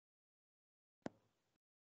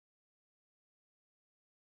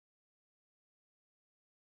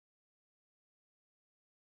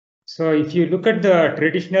So if you look at the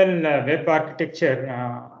traditional web architecture,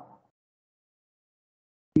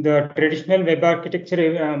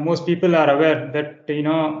 most people are aware that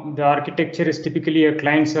the architecture is typically a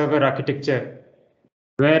client-server architecture,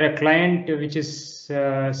 where a client, which is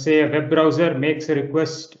say a web browser, makes a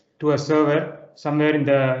request to a server somewhere in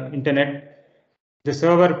the internet. The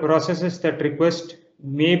server processes that request.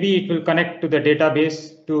 Maybe it will connect to the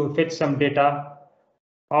database to fetch some data,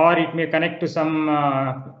 or it may connect to some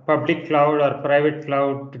public cloud or private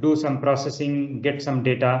cloud to do some processing, get some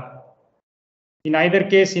data. In either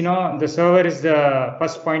case, the server is the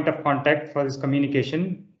first point of contact for this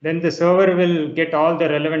communication. Then the server will get all the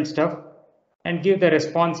relevant stuff and give the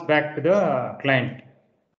response back to the client.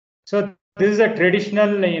 So this is a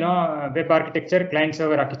traditional, web architecture,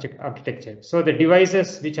 client-server architecture. So the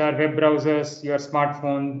devices, which are web browsers, your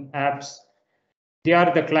smartphone apps, they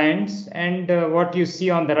are the clients, and what you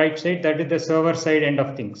see on the right side, that is the server side end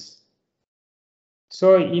of things.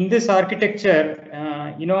 So in this architecture,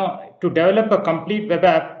 to develop a complete web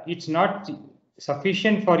app, it's not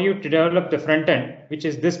sufficient for you to develop the front end, which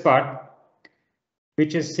is this part,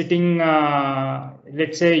 which is sitting,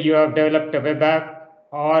 let's say you have developed a web app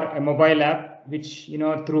or a mobile app, which,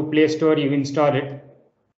 through Play Store, you install it.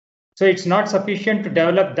 So it's not sufficient to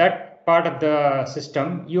develop that part of the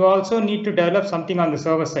system. You also need to develop something on the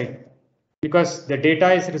server side, because the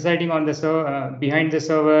data is residing on the server, behind the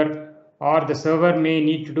server, or the server may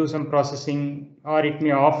need to do some processing, or it may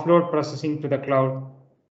offload processing to the cloud.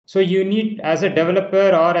 So you need, as a developer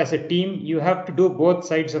or as a team, you have to do both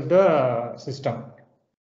sides of the system.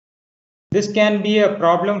 This can be a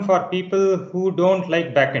problem for people who don't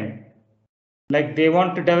like backend. Like they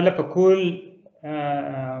want to develop a cool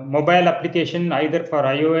mobile application either for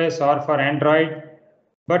iOS or for Android.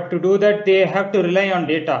 But to do that, they have to rely on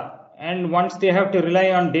data. And once they have to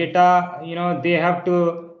rely on data, they have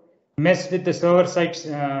to mess with the server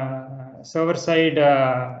side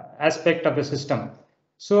aspect of the system.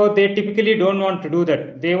 So they typically don't want to do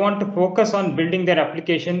that. They want to focus on building their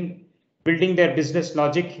application, building their business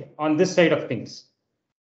logic on this side of things.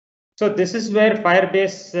 So this is where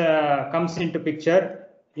Firebase comes into picture.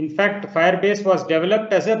 In fact, Firebase was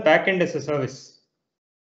developed as a backend as a service.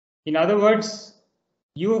 In other words,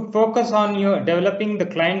 you focus on developing the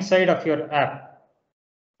client side of your app.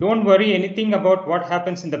 Don't worry anything about what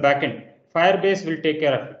happens in the backend. Firebase will take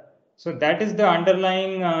care of it. So that is the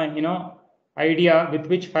underlying, idea with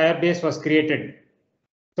which Firebase was created.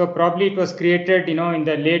 So probably it was created, in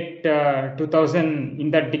the late 2000,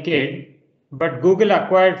 in that decade. But Google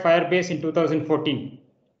acquired Firebase in 2014.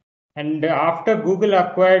 And after Google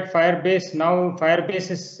acquired Firebase, now Firebase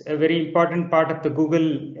is a very important part of the Google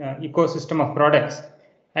ecosystem of products.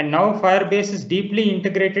 And now Firebase is deeply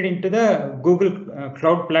integrated into the Google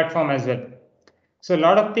cloud platform as well. So a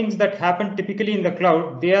lot of things that happen typically in the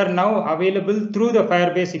cloud, they are now available through the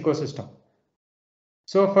Firebase ecosystem.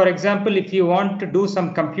 So for example, if you want to do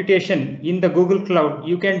some computation in the Google cloud,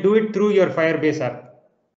 you can do it through your Firebase app.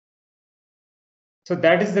 So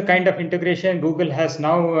that is the kind of integration Google has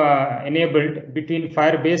now enabled between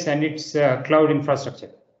Firebase and its cloud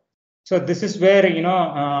infrastructure. So this is where,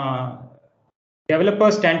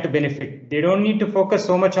 developers stand to benefit. They don't need to focus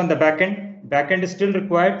so much on the backend. Backend is still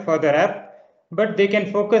required for their app, but they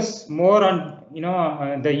can focus more on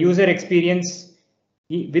the user experience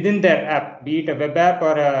within their app, be it a web app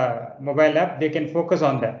or a mobile app. They can focus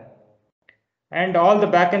on that, and all the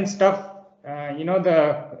backend stuff.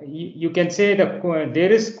 You can say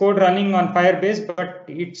there is code running on Firebase, but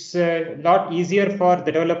it's a lot easier for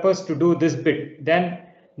the developers to do this bit than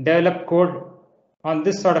develop code on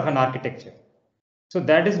this sort of an architecture. So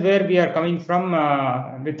that is where we are coming from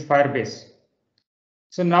with Firebase.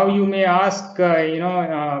 So now you may ask,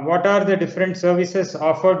 what are the different services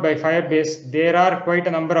offered by Firebase? There are quite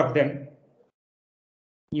a number of them.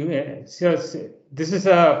 So this is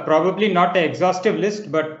probably not an exhaustive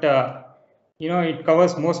list, but it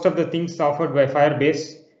covers most of the things offered by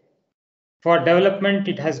Firebase. For development,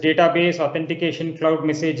 it has database, authentication, cloud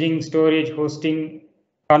messaging, storage, hosting,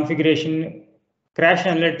 configuration, crash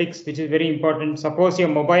analytics, which is very important. Suppose your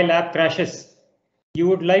mobile app crashes, you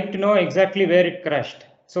would like to know exactly where it crashed.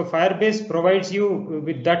 So Firebase provides you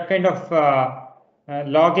with that kind of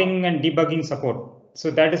logging and debugging support.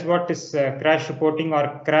 So that is what is crash reporting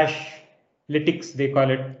or crash analytics, they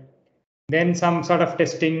call it. Then some sort of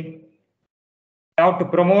testing. Now to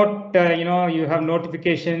promote, you have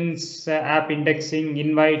notifications, app indexing,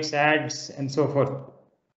 invites, ads, and so forth.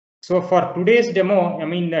 So for today's demo,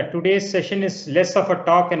 today's session is less of a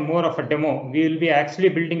talk and more of a demo. We will be actually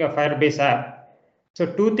building a Firebase app. So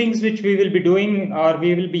two things which we will be doing or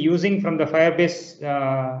we will be using from the Firebase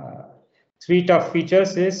suite of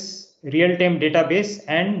features is real-time database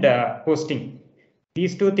and hosting.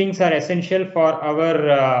 These two things are essential for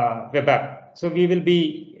our web app. So we will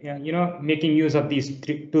be, making use of these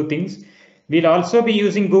two things. We'll also be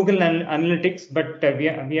using Google Analytics, but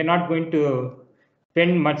we are not going to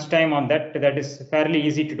spend much time on that. That is fairly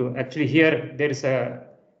easy to do. Actually, here there is a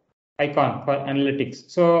icon for analytics.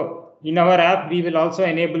 So in our app, we will also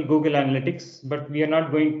enable Google Analytics, but we are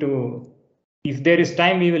not going to. If there is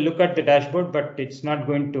time, we will look at the dashboard, but it's not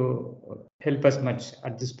going to help us much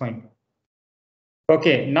at this point.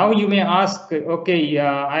 Okay, now you may ask, okay,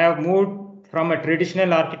 I have moved from a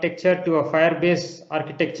traditional architecture to a Firebase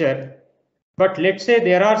architecture, but let's say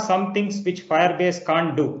there are some things which Firebase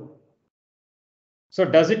can't do. So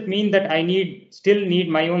does it mean that I still need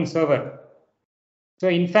my own server? So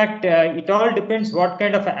in fact, it all depends what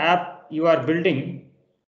kind of app you are building.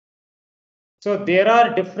 So there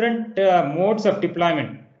are different modes of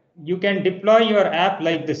deployment. You can deploy your app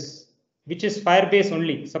like this, which is Firebase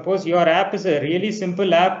only. Suppose your app is a really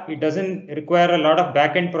simple app. It doesn't require a lot of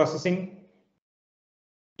backend processing.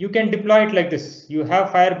 You can deploy it like this. You have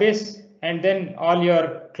Firebase and then all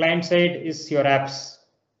your client side is your apps.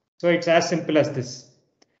 So it's as simple as this.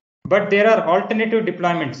 But there are alternative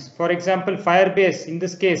deployments. For example, Firebase in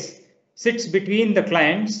this case sits between the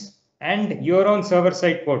clients and your own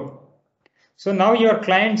server-side code. So now your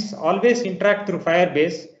clients always interact through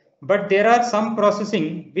Firebase, but there are some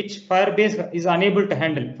processing which Firebase is unable to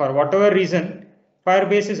handle. For whatever reason,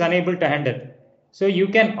 Firebase is unable to handle. So you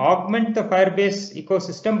can augment the Firebase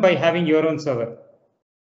ecosystem by having your own server.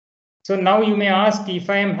 So now you may ask, if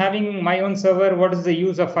I am having my own server, what is the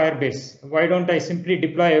use of Firebase? Why don't I simply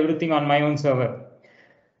deploy everything on my own server?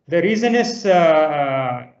 The reason is,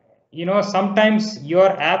 sometimes your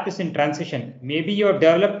app is in transition. Maybe you have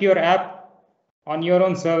developed your app on your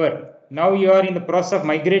own server. Now you are in the process of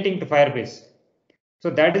migrating to Firebase. So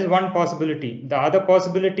that is one possibility. The other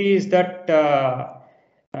possibility is that,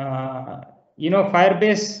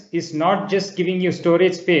 Firebase is not just giving you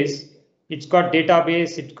storage space. It's got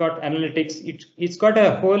database, it's got analytics, it's got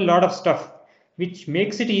a whole lot of stuff, which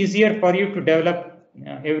makes it easier for you to develop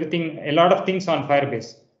a lot of things on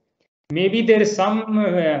Firebase. Maybe there is some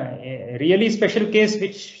really special case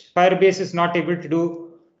which Firebase is not able to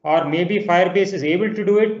do, or maybe Firebase is able to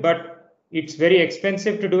do it, but it's very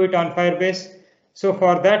expensive to do it on Firebase. So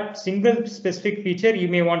for that single specific feature, you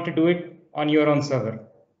may want to do it on your own server.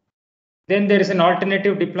 Then there is an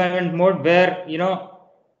alternative deployment mode where,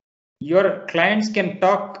 your clients can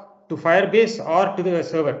talk to Firebase or to the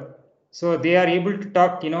server. So they are able to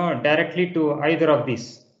talk, directly to either of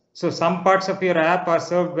these. So some parts of your app are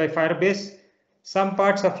served by Firebase. Some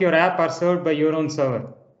parts of your app are served by your own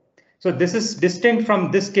server. So this is distinct from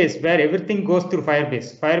this case where everything goes through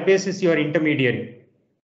Firebase. Firebase is your intermediary,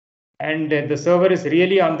 and the server is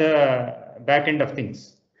really on the back end of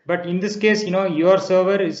things. But in this case, your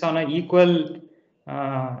server is on an equal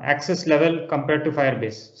access level compared to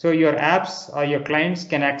Firebase. So your apps or your clients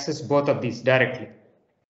can access both of these directly.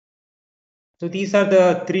 So these are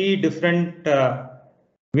the three different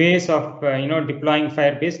ways of deploying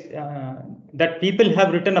Firebase that people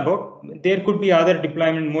have written about. There could be other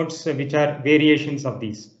deployment modes which are variations of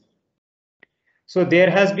these. So there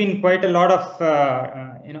has been quite a lot of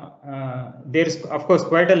there's of course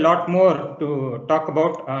quite a lot more to talk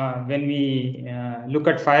about when we look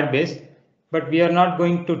at Firebase. But we are not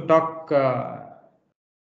going to talk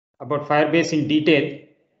about Firebase in detail.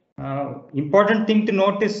 Important thing to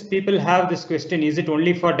note is people have this question, is it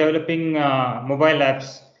only for developing mobile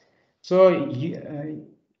apps? So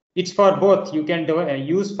it's for both. You can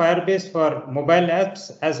use Firebase for mobile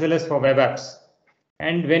apps as well as for web apps.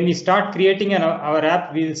 And when we start creating our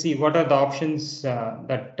app, we will see what are the options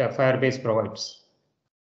that Firebase provides.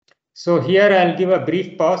 So here I'll give a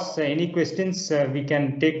brief pause. Any questions? We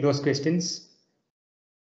can take those questions.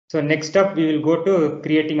 So next up, we will go to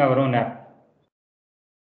creating our own app.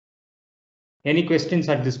 Any questions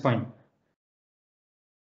at this point?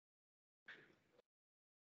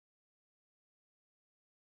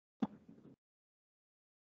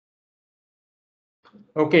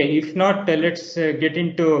 Okay, if not, let's get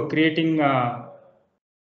into creating a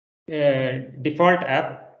default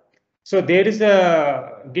app. So there is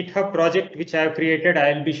a GitHub project which I have created.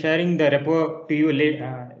 I'll be sharing the repo to you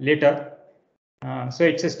later. So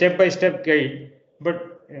it's a step-by-step guide.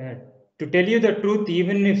 But to tell you the truth,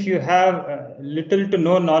 even if you have little to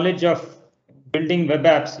no knowledge of building web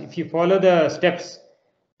apps, if you follow the steps,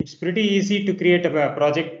 it's pretty easy to create a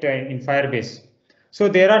project in Firebase. So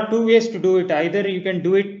there are two ways to do it. Either you can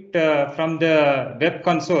do it from the web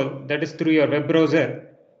console, that is through your web browser,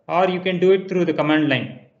 or you can do it through the command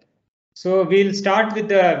line. So we'll start with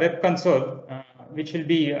the web console, which will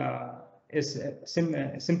be is a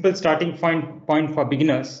simple starting point for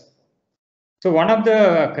beginners. So one of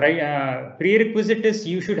the prerequisite is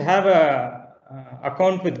you should have a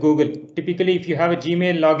account with Google. Typically, if you have a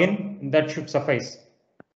Gmail login, that should suffice.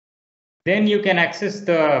 Then you can access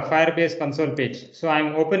the Firebase console page. So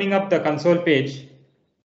I'm opening up the console page,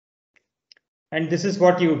 and this is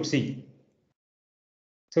what you would see.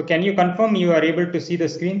 So can you confirm you are able to see the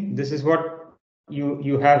screen? This is what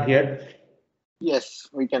you have here. Yes,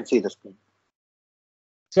 we can see the screen.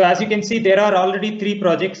 So as you can see, there are already 3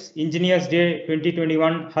 projects: Engineers Day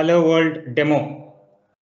 2021, Hello World demo.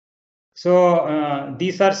 So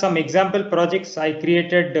these are some example projects I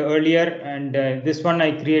created earlier, and this one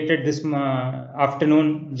I created this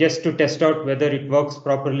afternoon just to test out whether it works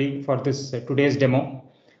properly for this today's demo.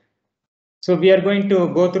 So we are going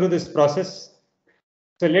to go through this process.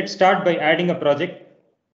 So let's start by adding a project.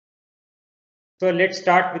 So let's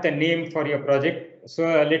start with a name for your project. So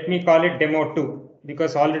let me call it demo 2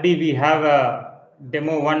 because already we have a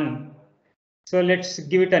demo 1. So let's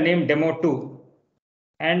give it a name demo 2.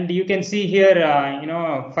 And you can see here,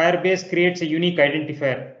 Firebase creates a unique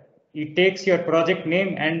identifier. It takes your project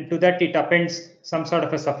name and to that it appends some sort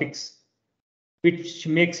of a suffix, which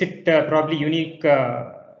makes it probably unique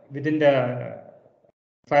within the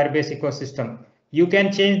Firebase ecosystem. You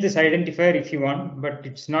can change this identifier if you want, but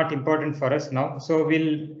it's not important for us now. So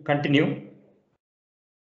we'll continue.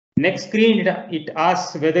 Next screen, it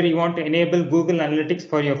asks whether you want to enable Google Analytics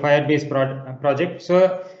for your Firebase project.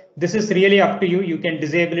 So this is really up to you. You can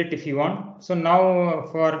disable it if you want. So now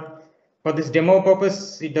for this demo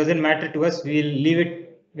purpose, it doesn't matter to us. We'll leave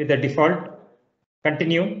it with the default.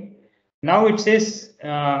 Continue. Now it says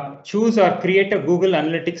choose or create a Google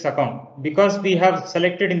Analytics account. Because we have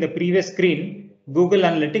selected in the previous screen Google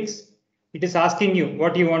Analytics, it is asking you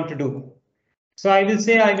what you want to do. So I will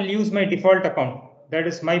say I will use my default account. That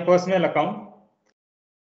is my personal account.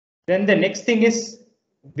 Then the next thing is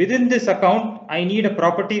within this account, I need a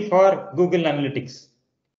property for Google Analytics.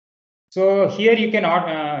 So here you can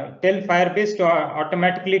tell Firebase to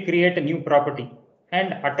automatically create a new property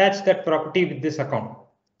and attach that property with this account.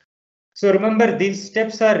 So remember, these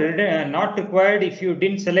steps are not required if you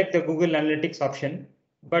didn't select the Google Analytics option,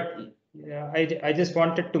 but I just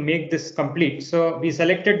wanted to make this complete. So we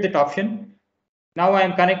selected that option. Now I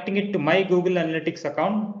am connecting it to my Google Analytics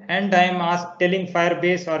account, and I am telling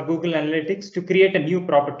Firebase or Google Analytics to create a new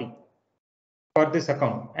property for this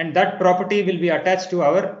account. And that property will be attached to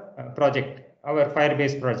our project, our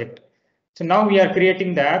Firebase project. So now we are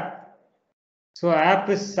creating the app. So app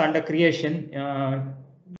is under creation.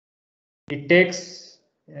 It takes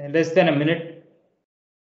less than a minute.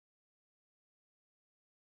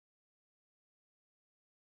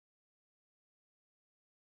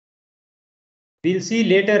 We'll see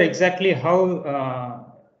later exactly how,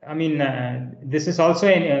 this is also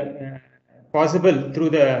possible through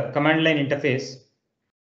the command line interface.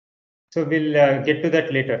 So we'll get to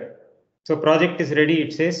that later. So project is ready,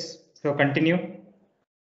 it says. So continue.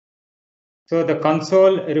 So the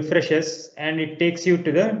console refreshes and it takes you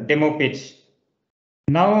to the demo page.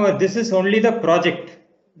 Now this is only the project.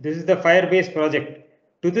 This is the Firebase project.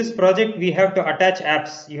 To this project, we have to attach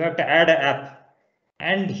apps. You have to add an app.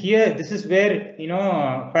 And here, this is where,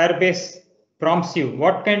 Firebase prompts you.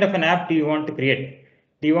 What kind of an app do you want to create?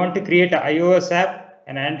 Do you want to create an iOS app,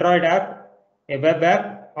 an Android app, a web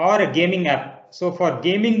app, or a gaming app? So for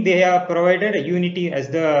gaming, they have provided a Unity as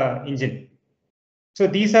the engine. So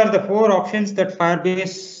these are the 4 options that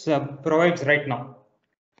Firebase provides right now.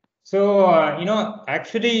 So,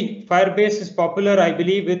 actually Firebase is popular, I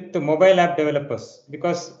believe, with the mobile app developers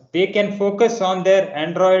because they can focus on their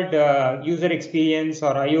Android user experience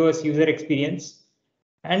or iOS user experience,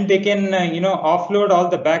 and they can, offload all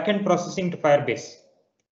the backend processing to Firebase.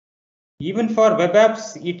 Even for web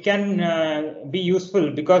apps, it can be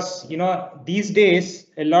useful because, these days,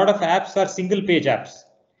 a lot of apps are single page apps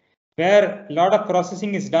where a lot of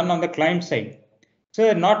processing is done on the client side.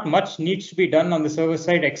 So not much needs to be done on the server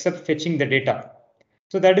side except fetching the data.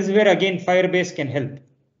 So that is where again Firebase can help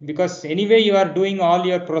because anyway you are doing all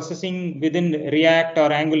your processing within React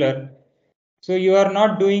or Angular. So you are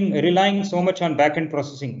not relying so much on backend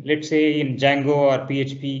processing, let's say in Django or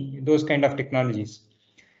PHP, those kind of technologies.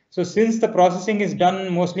 So since the processing is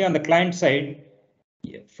done mostly on the client side,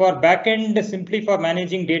 for backend, simply for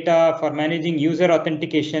managing data, for managing user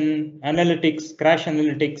authentication, analytics, crash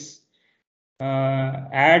analytics,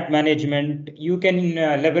 ad management, you can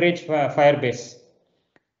leverage Firebase.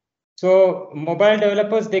 So mobile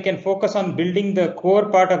developers, they can focus on building the core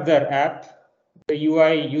part of their app the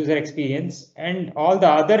UI user experience, and all the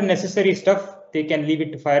other necessary stuff, they can leave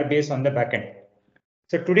it to Firebase on the backend.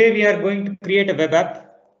 So today we are going to create a web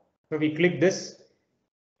app. So we click this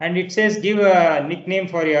and it says give a nickname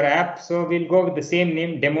for your app. So we'll go with the same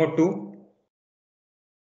name, Demo2.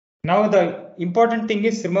 Now the important thing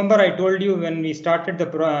is, remember I told you when we started the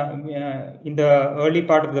in the early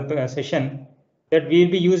part of the session that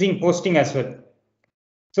we'll be using hosting as well.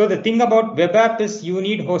 So the thing about web app is you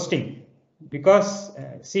need hosting, because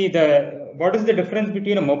see what is the difference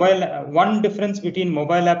between a mobile, one difference between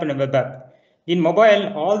mobile app and a web app. In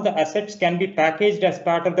mobile, all the assets can be packaged as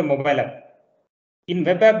part of the mobile app. In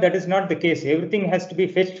web app, that is not the case. Everything has to be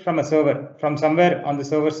fetched from a server, from somewhere on the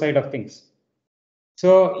server side of things.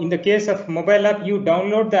 So in the case of mobile app, you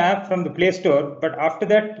download the app from the Play Store, but after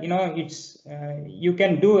that, it's you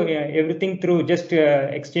can do everything through just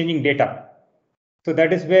exchanging data. So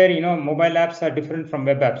that is where mobile apps are different from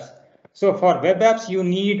web apps. So for web apps, you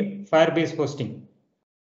need Firebase hosting,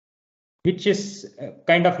 which is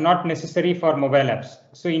kind of not necessary for mobile apps.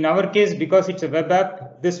 So in our case, because it's a web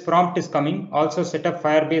app, this prompt is coming. Also set up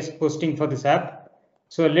Firebase hosting for this app.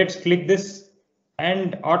 So let's click this.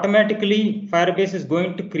 And automatically Firebase is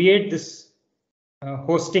going to create this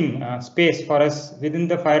hosting space for us within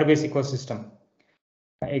the Firebase ecosystem.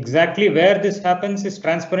 Exactly where this happens is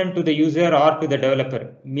transparent to the user or to the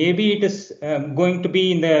developer. Maybe it is going to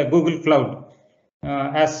be in the Google Cloud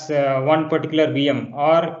as one particular VM,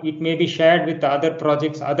 or it may be shared with other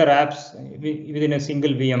projects, other apps within a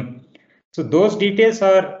single VM. So those details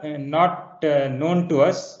are not known to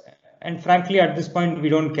us. And frankly, at this point, we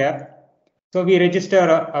don't care. So we register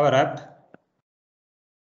our app.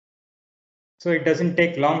 So it doesn't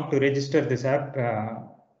take long to register this app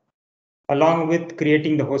along with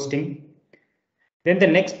creating the hosting. Then the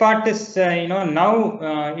next part is,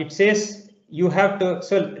 now it says you have to.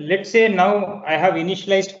 So let's say now I have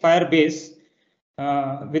initialized Firebase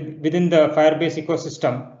within the Firebase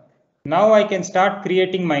ecosystem. Now I can start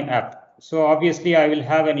creating my app. So obviously I will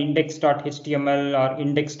have an index.html or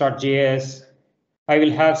index.js. I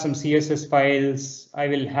will have some CSS files, I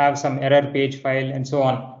will have some error page file and so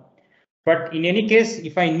on. But in any case,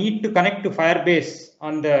 if I need to connect to Firebase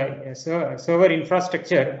on the server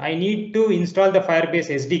infrastructure, I need to install the Firebase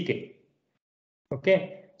SDK.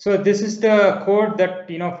 Okay, so this is the code that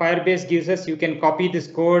Firebase gives us. You can copy this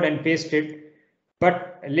code and paste it.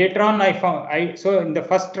 But later on, so in the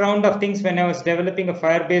first round of things, when I was developing a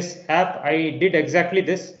Firebase app, I did exactly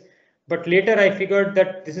this. But later I figured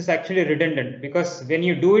that this is actually redundant, because when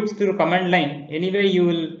you do it through command line, anyway, you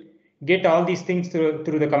will get all these things through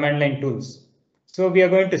the command line tools. So we are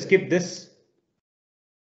going to skip this.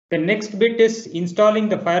 The next bit is installing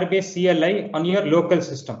the Firebase CLI on your local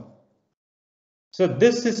system. So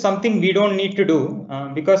this is something we don't need to do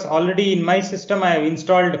because already in my system I have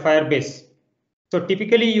installed Firebase. So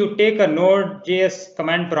typically you take a Node.js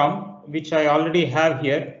command prompt, which I already have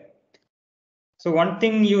here. So one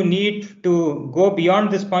thing you need to go beyond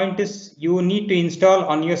this point is you need to install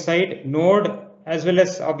on your side Node as well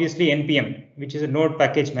as obviously NPM, which is a Node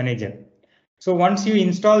package manager. So once you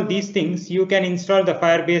install these things, you can install the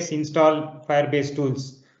install Firebase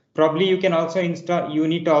tools. Probably you can also you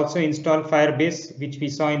need to also install Firebase, which we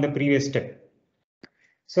saw in the previous step.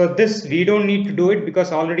 So this we don't need to do it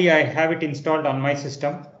because already I have it installed on my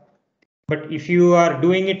system. But if you are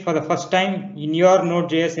doing it for the first time in your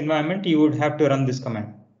Node.js environment, you would have to run this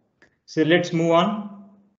command. So let's move on.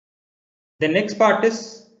 The next part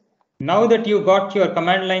is, now that you got your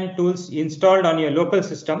command line tools installed on your local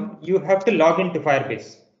system, you have to log into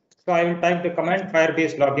Firebase. So I will type the command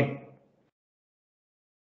Firebase login.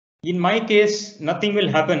 In my case, nothing will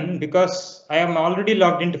happen because I am already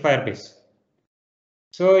logged into Firebase.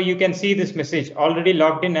 So you can see this message already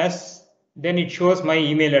logged in as, then it shows my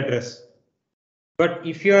email address. But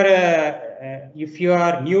if you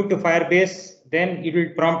are new to Firebase, then it will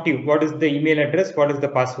prompt you what is the email address, what is the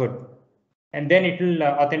password, and then it will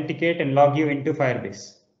authenticate and log you into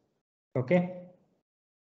Firebase. Okay.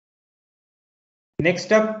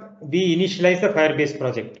 Next up, we initialize the Firebase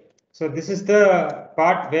project. So this is the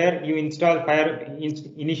part where you install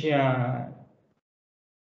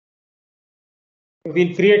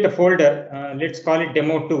we'll create a folder. Let's call it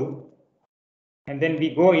demo2, and then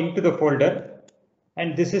we go into the folder.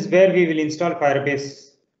 And this is where we will install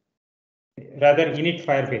Firebase, rather init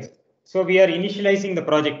Firebase. So we are initializing the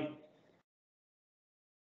project.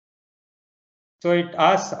 So it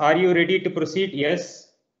asks, are you ready to proceed? Yes.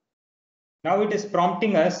 Now it is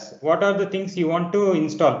prompting us, what are the things you want to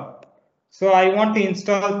install? So I want to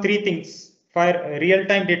install 3 things.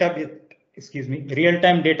 Real-time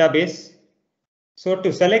database. So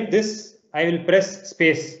to select this, I will press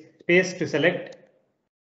space to select.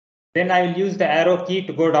 Then I will use the arrow key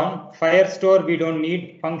to go down. Firestore we don't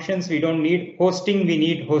need, functions we don't need, hosting we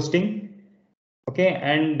need hosting. Okay,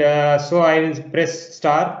 and so I will press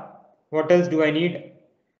star. What else do I need?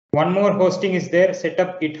 One more hosting is there. Set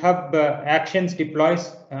up GitHub actions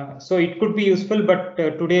deploys. So it could be useful, but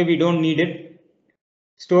today we don't need it.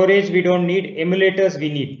 Storage we don't need. Emulators we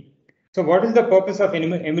need. So what is the purpose of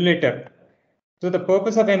an emulator? So the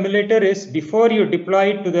purpose of emulator is before you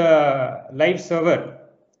deploy it to the live server,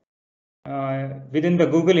 within the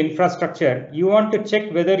Google infrastructure, you want to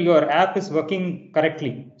check whether your app is working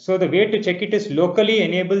correctly. So the way to check it is locally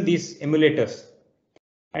enable these emulators.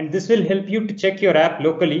 And this will help you to check your app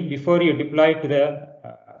locally before you deploy to the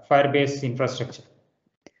Firebase infrastructure.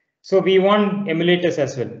 So we want emulators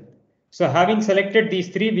as well. So having selected these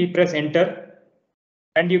three, we press enter.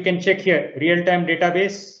 And you can check here, real-time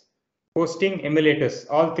database, hosting, emulators.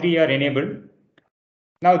 All three are enabled.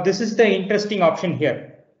 Now this is the interesting option here.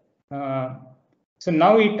 So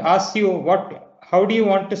now it asks you how do you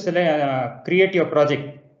want to create your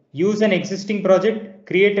project? Use an existing project,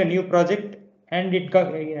 create a new project, and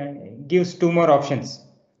it gives two more options.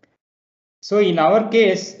 So in our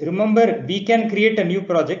case, remember we can create a new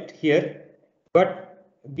project here, but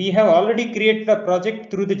we have already created a project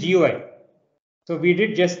through the GUI. So we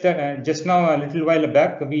did just now a little while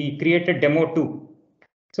back, we created demo 2.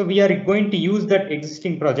 So we are going to use that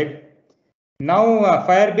existing project. Now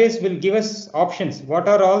Firebase will give us options. What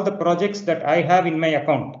are all the projects that I have in my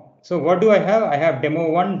account? So what do I have? I have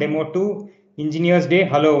demo 1, demo 2, Engineers Day,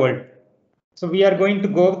 Hello World. So we are going to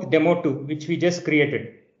go with demo 2, which we just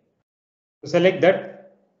created. So select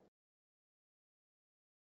that.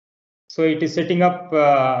 So it is setting up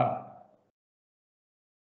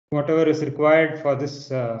whatever is required for this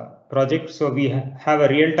project. So we have a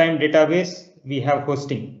real-time database, we have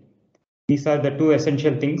hosting. These are the two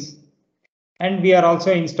essential things. And we are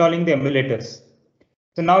also installing the emulators.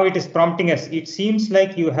 So now it is prompting us. It seems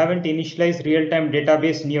like you haven't initialized real-time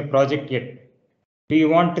database in your project yet. Do you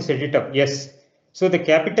want to set it up? Yes. So the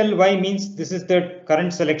capital Y means this is the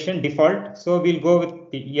current selection default. So we'll go with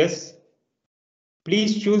yes.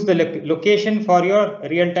 Please choose the location for your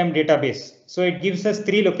real-time database. So it gives us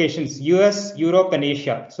 3 locations, US, Europe, and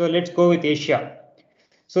Asia. So let's go with Asia.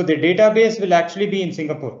 So the database will actually be in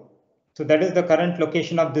Singapore. So that is the current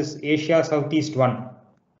location of this Asia Southeast one.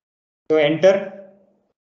 So enter.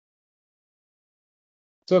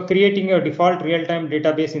 So creating your default real-time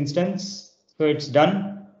database instance. So it's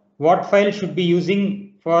done. What file should be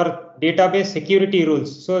using for database security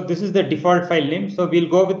rules? So this is the default file name. So we'll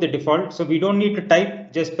go with the default. So we don't need to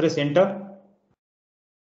type, just press enter.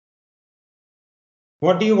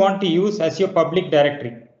 What do you want to use as your public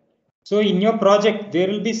directory? So in your project, there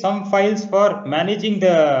will be some files for managing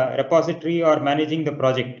the repository or managing the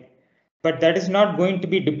project, but that is not going to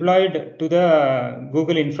be deployed to the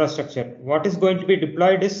Google infrastructure. What is going to be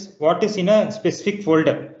deployed is what is in a specific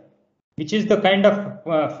folder, which is the kind of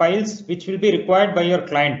files which will be required by your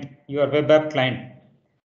client, your web app client.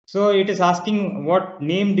 So it is asking what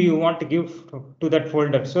name do you want to give to that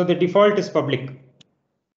folder. So the default is public.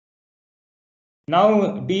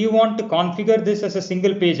 Now, do you want to configure this as a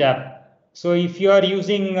single page app? So if you are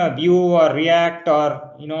using Vue or React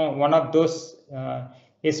or one of those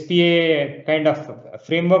SPA kind of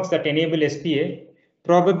frameworks that enable SPA,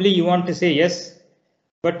 probably you want to say yes.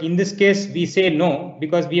 But in this case, we say no,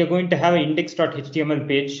 because we are going to have an index.html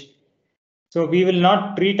page. So we will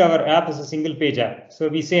not treat our app as a single page app. So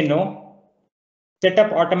we say no. Set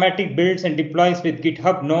up automatic builds and deploys with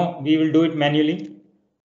GitHub. No, we will do it manually.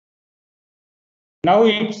 Now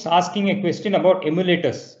it's asking a question about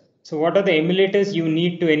emulators. So what are the emulators you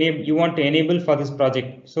need to enable, you want to enable for this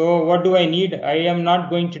project? So what do I need? I am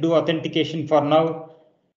not going to do authentication for now.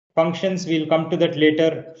 Functions, we'll come to that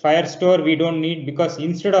later. Firestore we don't need, because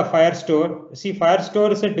instead of Firestore, see,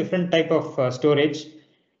 Firestore is a different type of storage.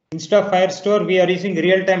 Instead of Firestore, we are using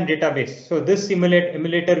real-time database. So this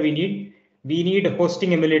emulator we need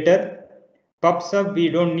hosting emulator. PubSub we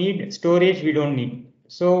don't need, storage we don't need.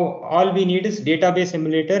 So all we need is database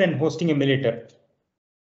emulator and hosting emulator.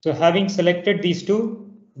 So having selected these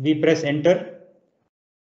two, we press enter.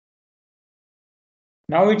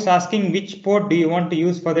 Now it's asking which port do you want to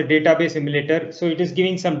use for the database emulator. So it is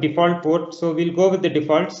giving some default port. So we'll go with the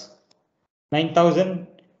defaults. 9000.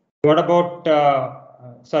 What about,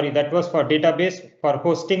 sorry, that was for database. For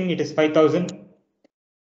hosting, it is 5000.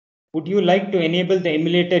 Would you like to enable the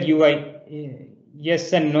emulator UI?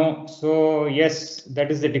 Yes and no. So yes,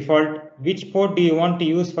 that is the default. Which port do you want to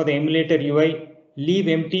use for the emulator UI? Leave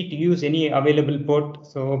empty to use any available port.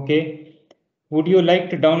 So okay. would you like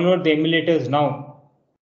to download the emulators now?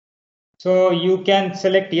 So you can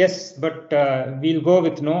select yes, but we'll go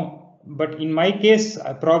with no. But in my case,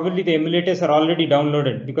 probably the emulators are already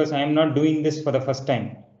downloaded because I am not doing this for the first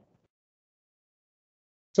time.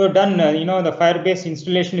 So done, the Firebase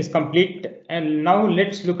installation is complete. And now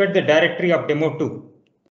let's look at the directory of demo2.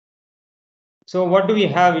 So what do we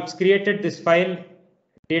have? It's created this file,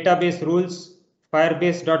 database rules,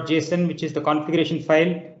 firebase.json, which is the configuration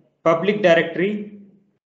file, public directory,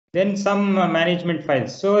 then some management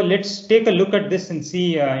files. So let's take a look at this and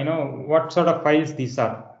see, what sort of files these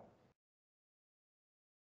are.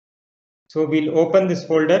 So we'll open this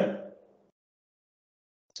folder.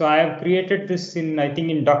 So I have created this in, I think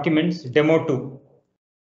in documents, demo2.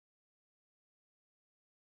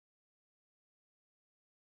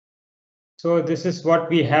 So this is what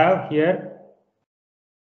we have here.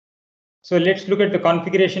 So let's look at the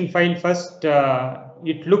configuration file first.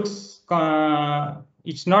 It looks,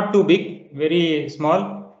 it's not too big, very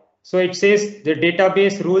small. So it says the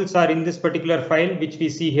database rules are in this particular file, which we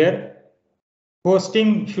see here.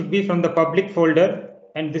 Hosting should be from the public folder,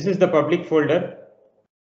 and this is the public folder.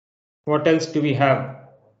 What else do we have?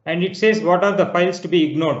 And it says what are the files to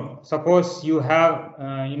be ignored. Suppose you have,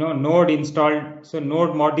 Node installed, so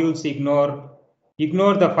Node modules ignore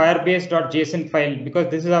the firebase.json file because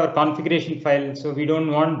this is our configuration file. So we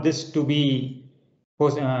don't want this to be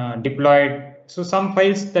deployed. So some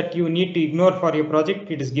files that you need to ignore for your project,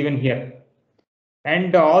 it is given here.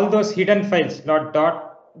 And all those hidden files,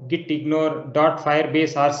 .git ignore,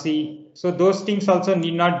 .firebase rc. So those things also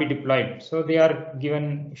need not be deployed. So they are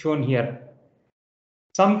shown here.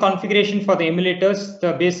 Some configuration for the emulators,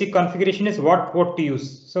 the basic configuration is what port to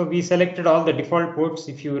use. So we selected all the default ports,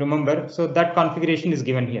 if you remember. So that configuration is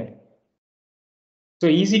given here. So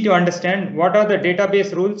easy to understand. What are the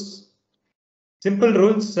database rules? Simple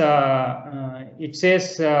rules. It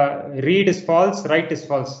says read is false, write is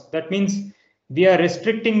false. That means we are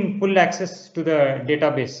restricting full access to the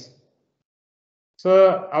database.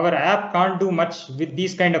 So our app can't do much with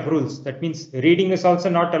these kind of rules. That means reading is also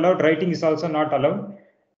not allowed, writing is also not allowed,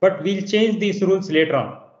 but we'll change these rules later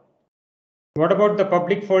on. What about the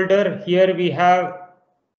public folder? Here we have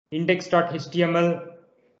index.html.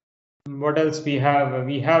 What else we have?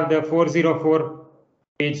 We have the 404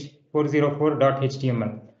 page,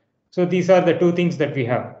 404.html. So these are the two things that we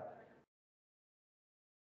have.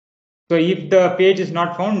 So if the page is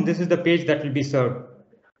not found, this is the page that will be served.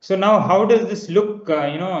 So now how does this look?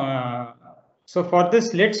 So for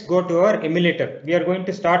this, let's go to our emulator. We are going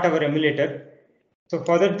to start our emulator. So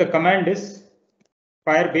for that, the command is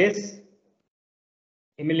Firebase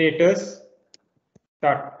emulators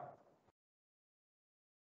start.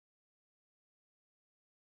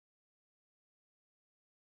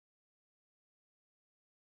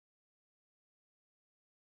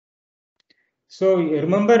 So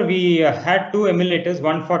remember we had two emulators,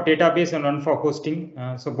 one for database and one for hosting.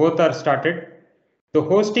 So both are started. The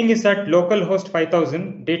hosting is at localhost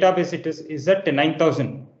 5000, database is at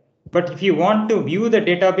 9000. But if you want to view the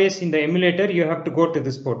database in the emulator, you have to go to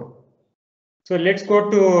this port. So let's go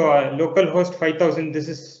to localhost 5000. This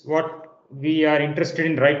is what we are interested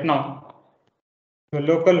in right now. So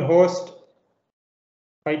localhost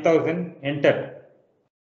 5000, enter.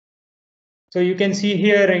 So you can see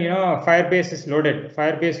here, Firebase is loaded.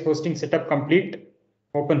 Firebase hosting setup complete,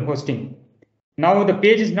 open hosting. Now the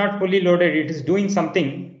page is not fully loaded. It is doing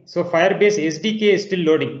something. So Firebase SDK is still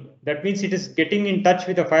loading. That means it is getting in touch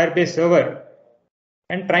with the Firebase server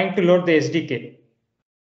and trying to load the SDK.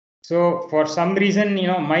 So for some reason,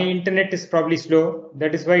 my internet is probably slow.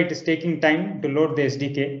 That is why it is taking time to load the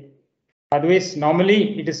SDK. Otherwise,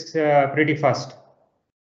 normally it is pretty fast.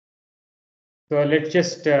 So let's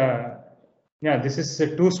just, this is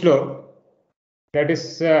too slow. That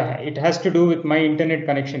is, it has to do with my internet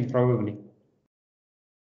connection probably.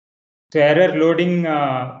 So error loading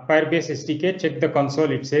Firebase SDK, check the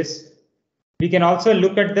console, it says. We can also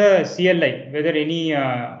look at the CLI, whether any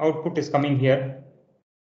output is coming here.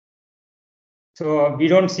 So we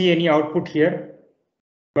don't see any output here,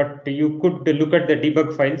 but you could look at the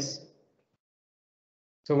debug files.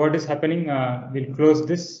 So what is happening? We'll close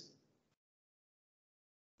this.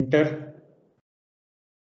 Enter.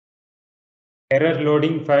 Error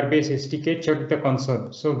loading Firebase SDK, check the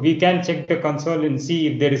console. So we can check the console and see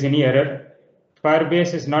if there is any error.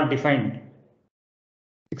 Firebase is not defined.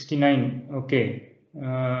 69, okay.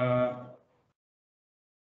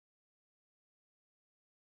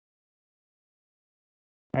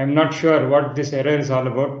 I'm not sure what this error is all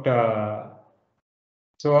about.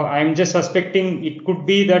 So I'm just suspecting it could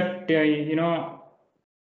be that,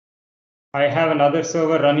 I have another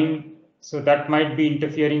server running. So that might be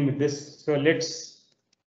interfering with this. So let's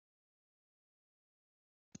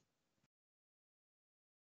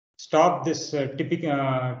stop this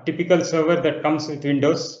typical server that comes with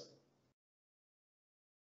Windows.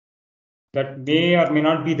 That may or may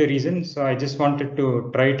not be the reason. So I just wanted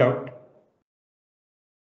to try it out.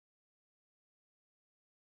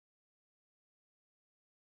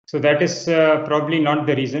 So that is probably not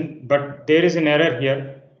the reason, but there is an error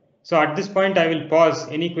here. So at this point, I will pause.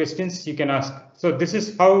 Any questions you can ask. So this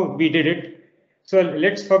is how we did it. So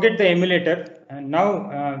let's forget the emulator. And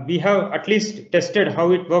now we have at least tested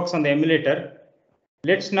how it works on the emulator.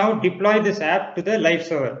 Let's now deploy this app to the live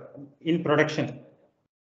server in production.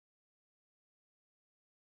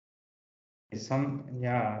 Let's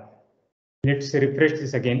refresh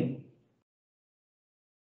this again.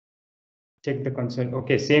 Check the console.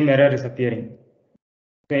 Okay, same error is appearing.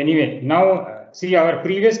 So anyway, now see, our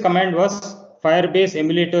previous command was Firebase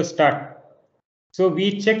emulator start. So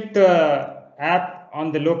we checked the app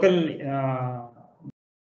on the local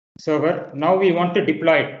server. Now we want to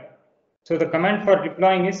deploy it. So the command for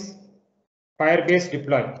deploying is Firebase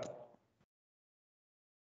deploy.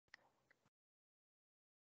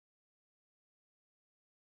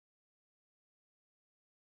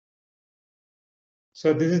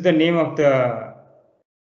 So this is the name of the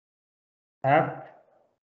app.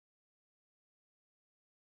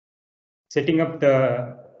 Setting up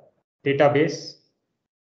the database,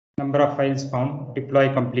 number of files found,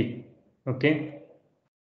 deploy complete. Okay.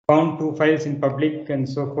 Found 2 files in public and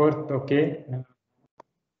so forth. Okay.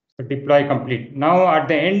 So deploy complete. Now at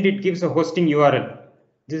the end, it gives a hosting URL.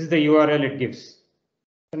 This is the URL it gives.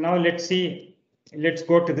 So now let's see. Let's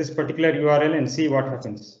go to this particular URL and see what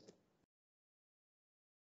happens.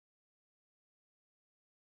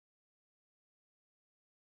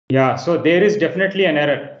 Yeah, so there is definitely an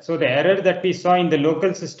error. So the error that we saw in the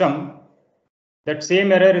local system, that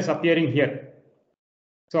same error is appearing here.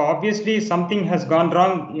 So obviously something has gone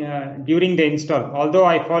wrong during the install, although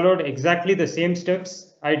I followed exactly the same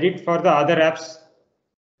steps I did for the other apps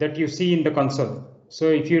that you see in the console. So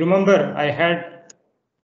if you remember, I had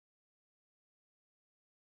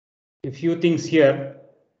a few things here.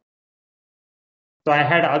 So I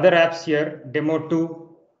had other apps here, demo 2,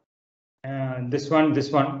 this one.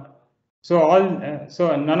 So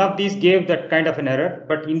so none of these gave that kind of an error,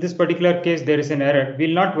 but in this particular case, there is an error.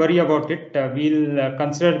 We'll not worry about it. We'll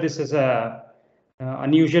consider this as a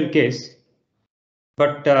unusual case.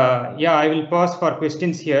 But yeah, I will pause for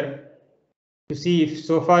questions here to see if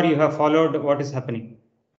so far you have followed what is happening.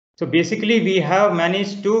 So basically, we have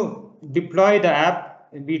managed to deploy the app.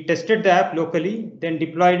 We tested the app locally, then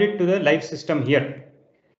deployed it to the live system here.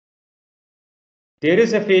 There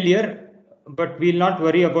is a failure, but we'll not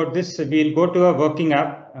worry about this. We'll go to a working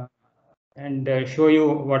app and show you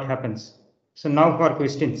what happens. So now for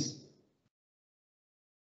questions.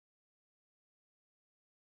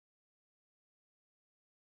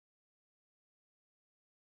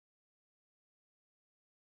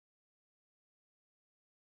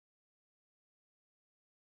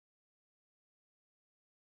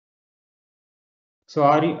 So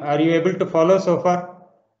are you able to follow so far?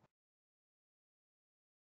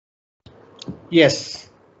 Yes.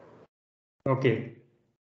 Okay.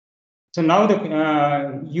 So now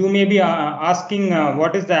you may be asking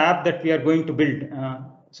what is the app that we are going to build.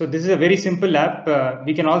 So this is a very simple app.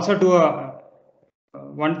 We can also do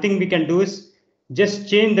one thing we can do is just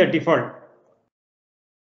change the default.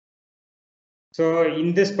 So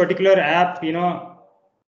in this particular app,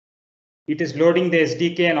 it is loading the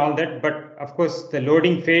SDK and all that, but of course the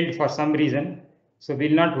loading failed for some reason. So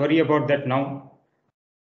we'll not worry about that now.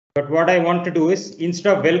 But what I want to do is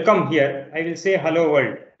instead of welcome here, I will say hello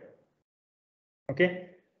world. Okay,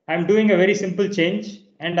 I'm doing a very simple change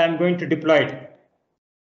and I'm going to deploy it.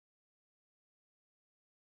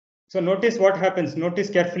 So notice what happens. Notice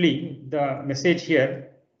carefully the message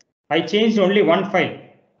here. I changed only one file.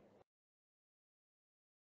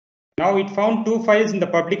 Now it found 2 files in the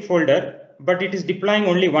public folder, but it is deploying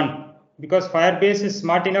only one because Firebase is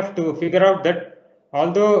smart enough to figure out that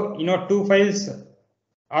although 2 files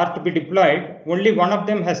are to be deployed, only one of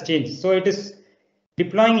them has changed. So it is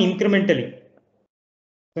deploying incrementally.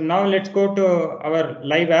 So now let's go to our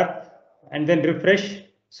live app and then refresh.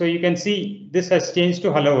 So you can see this has changed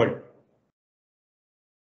to hello world.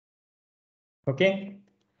 Okay.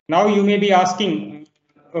 Now you may be asking,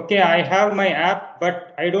 okay, I have my app,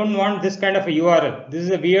 but I don't want this kind of a URL. This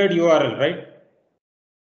is a weird URL, right?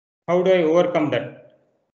 How do I overcome that?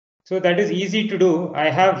 So that is easy to do. I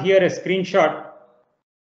have here a screenshot.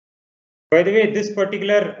 By the way, this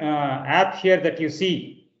particular app here that you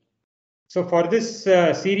see, So for this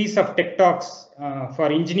series of Tech Talks for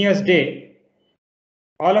Engineers Day,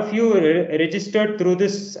 all of you registered through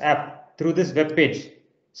this app, through this web page.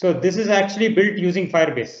 So this is actually built using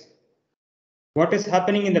Firebase. What is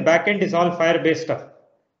happening in the backend is all Firebase stuff.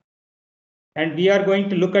 And we are going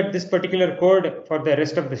to look at this particular code for the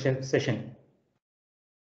rest of the session.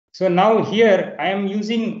 So now here I am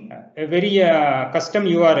using a very custom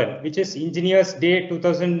URL, which is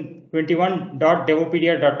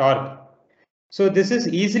engineersday2021.devopedia.org. So this is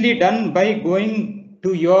easily done by going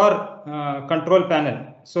to your control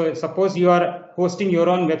panel. So suppose you are hosting your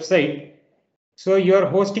own website. So your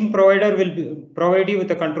hosting provider will provide you with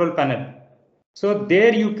a control panel. So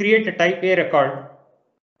there you create a type A record,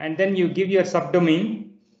 and then you give your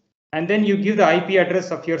subdomain, and then you give the IP address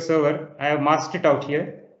of your server. I have masked it out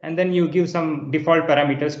here. And then you give some default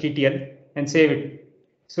parameters, TTL, and save it.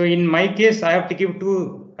 So in my case, I have to give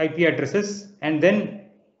 2 IP addresses, and then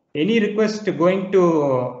any request going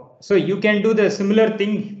to, so you can do the similar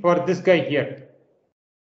thing for this guy here,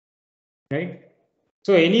 right?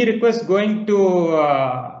 So any request going to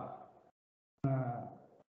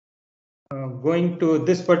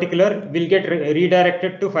this particular will get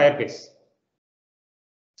redirected to Firebase.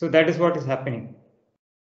 So that is what is happening.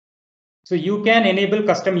 So you can enable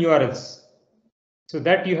custom URLs. So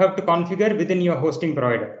that you have to configure within your hosting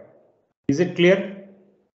provider. Is it clear?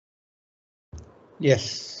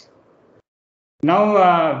 Yes.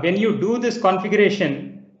 Now, when you do this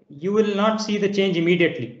configuration, you will not see the change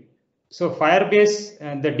immediately. So Firebase,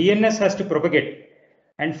 the DNS has to propagate,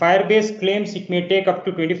 and Firebase claims it may take up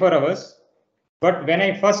to 24 hours. But when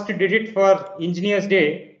I first did it for Engineers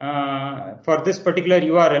Day, for this particular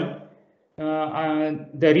URL,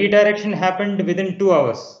 the redirection happened within 2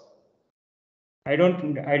 hours. I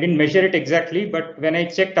didn't measure it exactly, but when I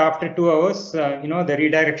checked after 2 hours, the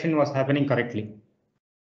redirection was happening correctly.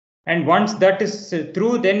 And once that is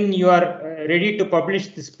through, then you are ready to publish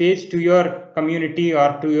this page to your community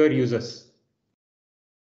or to your users.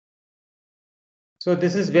 So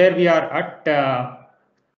this is where we are at.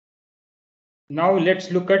 Now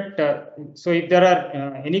let's look at, so if there are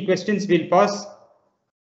any questions, we'll pause.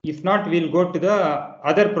 If not, we'll go to the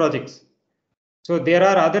other projects. So there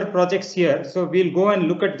are other projects here. So we'll go and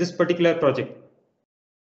look at this particular project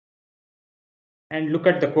and look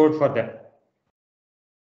at the code for that.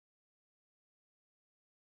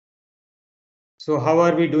 So how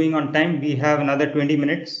are we doing on time? We have another 20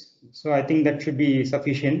 minutes. So I think that should be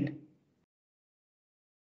sufficient.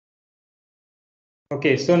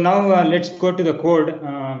 Okay, so now let's go to the code.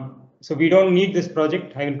 So we don't need this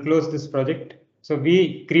project. I will close this project. So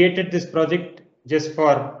we created this project just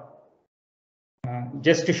for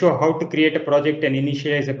just to show how to create a project and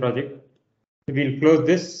initialize a project. So we'll close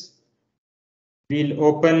this. We'll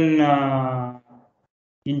open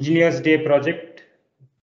Engineers Day project.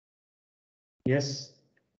 Yes.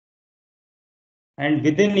 And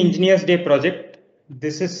within Engineers Day project,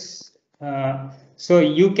 this is so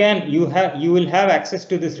you will have access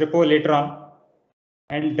to this repo later on.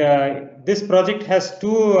 And this project has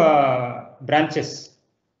 2 branches.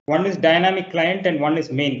 One is dynamic client and one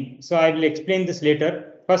is main. So I will explain this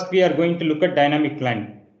later. First, we are going to look at dynamic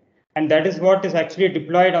client. And that is what is actually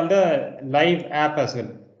deployed on the live app as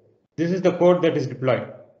well. This is the code that is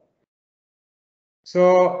deployed.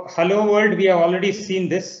 So hello world, we have already seen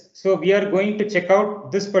this. So we are going to check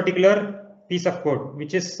out this particular piece of code,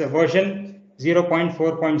 which is version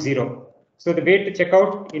 0.4.0. So the way to check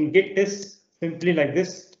out in Git is simply like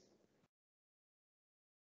this.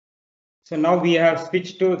 So now we have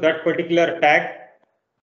switched to that particular tag,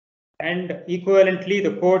 and equivalently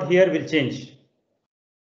the code here will change.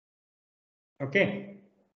 Okay.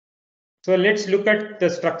 So let's look at the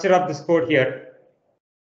structure of this code here.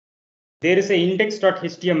 There is a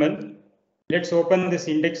index.html. Let's open this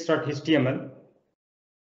index.html.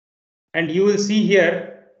 And you will see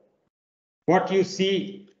here what you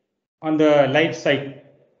see on the live site.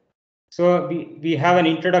 So we have an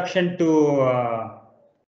introduction to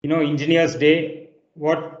Engineers Day,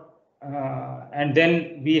 and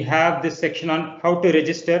then we have this section on how to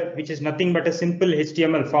register, which is nothing but a simple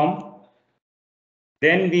HTML form.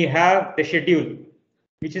 Then we have the schedule,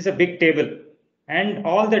 which is a big table, and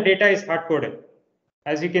all the data is hard-coded.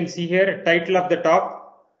 As you can see here, title of the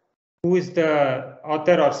talk, who is the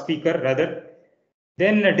author or speaker rather,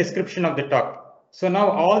 then a description of the talk. So now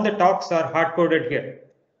all the talks are hard-coded here.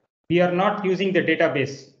 We are not using the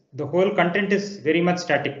database. The whole content is very much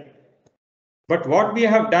static. But what we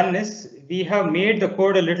have done is we have made the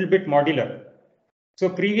code a little bit modular. So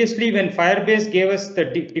previously, when Firebase gave us the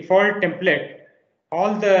default template,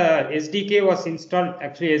 all the SDK was installed.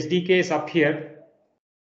 Actually, SDK is up here.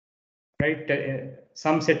 right?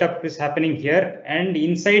 Some setup is happening here, and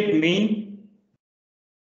inside main,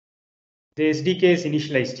 the SDK is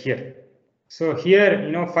initialized here. So here,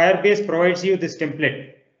 Firebase provides you this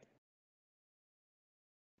template.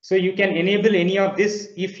 So you can enable any of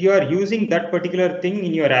this if you are using that particular thing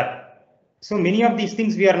in your app. So many of these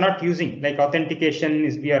things we are not using, like authentication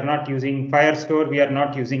is we are not using, Firestore we are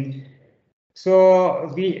not using.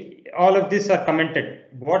 So all of these are commented.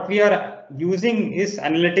 What we are using is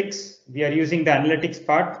analytics. We are using the analytics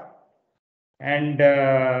part, and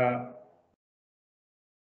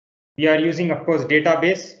we are using, of course,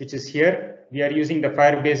 database, which is here. We are using the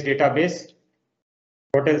Firebase database.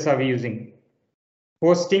 What else are we using?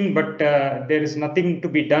 Hosting, but there is nothing to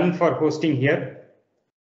be done for hosting here.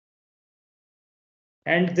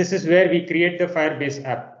 And this is where we create the Firebase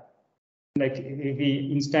app. Like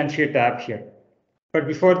we instantiate the app here. But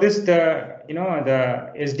before this, the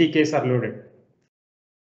SDKs are loaded.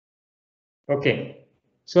 Okay,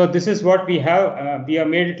 so this is what we have. We have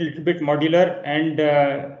made it a little bit modular, and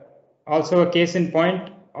also a case in point,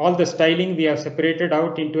 all the styling we have separated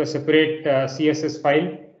out into a separate CSS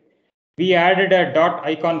file. We added a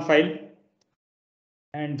 .icon file,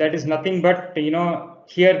 and that is nothing but,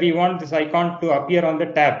 here we want this icon to appear on the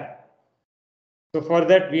tab. So for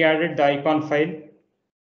that, we added the icon file.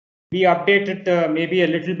 We updated, maybe a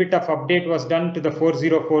little bit of update was done to the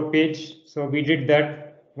 404 page. So we did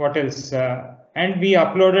that. What else? And we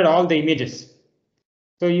uploaded all the images.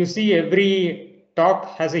 So you see every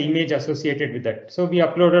talk has an image associated with that. So we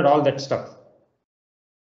uploaded all that stuff.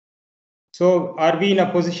 So are we in a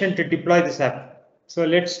position to deploy this app? So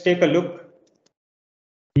let's take a look.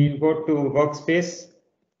 We'll go to workspace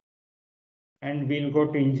and we'll go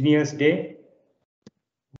to engineers day.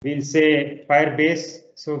 We'll say Firebase.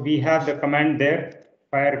 So we have the command there,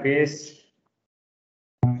 Firebase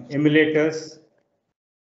emulators.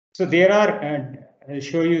 So there are, I'll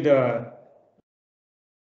show you the.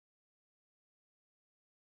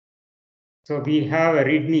 So we have a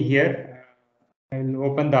README here. I'll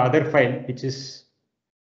open the other file, which is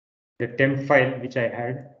the temp file, which I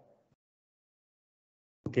had.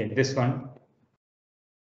 Okay, this one.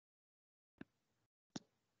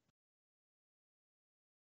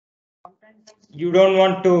 You don't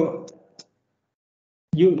want to,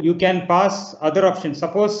 you can pass other options.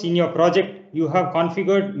 Suppose in your project, you have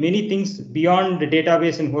configured many things beyond the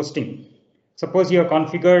database and hosting. Suppose you have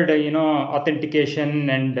configured, authentication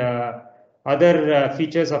and other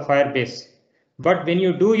features of Firebase. But when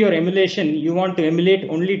you do your emulation, you want to emulate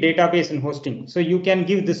only database and hosting. So you can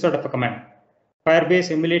give this sort of a command. Firebase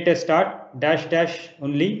emulator start --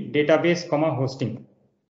 only database, hosting.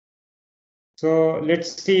 So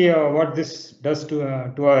let's see what this does to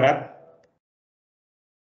our app.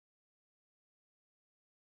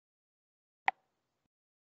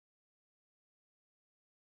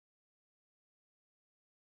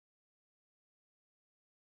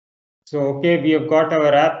 So, okay, we have got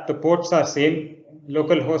our app. The ports are same,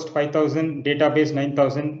 localhost 5000, database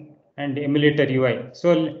 9000, and emulator UI.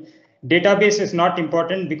 So database is not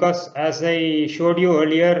important because, as I showed you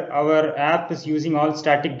earlier, our app is using all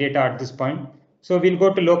static data at this point. So we'll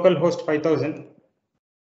go to localhost 5000.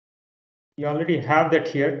 You already have that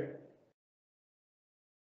here.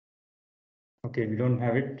 Okay, we don't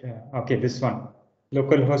have it. Okay, this one,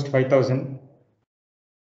 localhost 5000.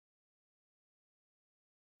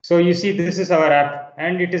 So you see, this is our app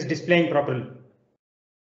and it is displaying properly.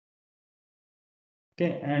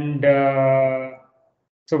 Okay, and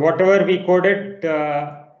so whatever we coded,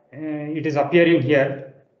 it is appearing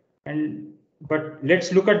here. But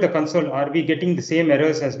let's look at the console. Are we getting the same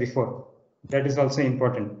errors as before? That is also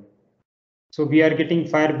important. So we are getting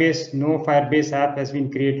Firebase, no Firebase app has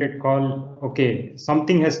been created, call. Okay,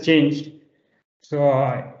 something has changed. So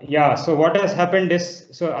yeah, so what has happened is,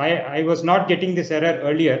 so I was not getting this error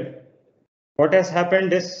earlier. What has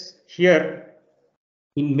happened is here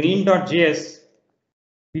in main.js,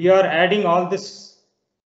 we are adding all this.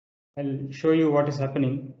 I'll show you what is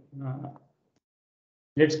happening.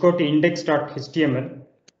 Let's go to index.html.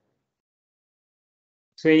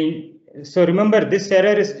 So remember, this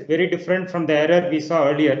error is very different from the error we saw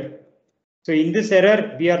earlier. So in this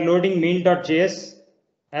error, we are loading main.js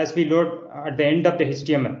as we load at the end of the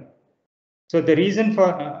HTML. So the reason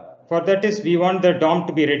for that is we want the DOM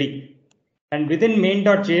to be ready. And within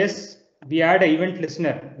main.js, we add an event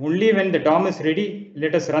listener. Only when the DOM is ready,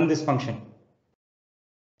 let us run this function.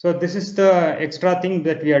 So this is the extra thing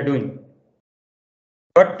that we are doing.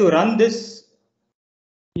 But to run this,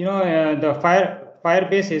 the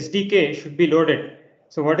Firebase SDK should be loaded.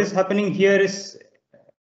 So what is happening here is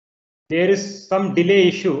there is some delay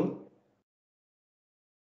issue.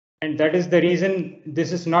 And that is the reason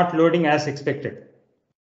this is not loading as expected.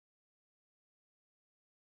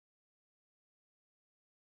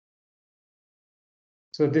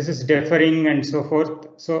 So this is deferring and so forth.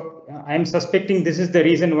 So I'm suspecting this is the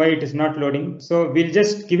reason why it is not loading. So we'll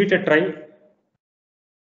just give it a try.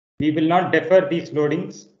 We will not defer these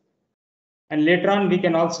loadings. And later on, we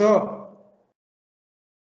can also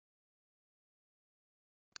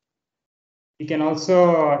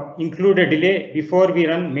include a delay before we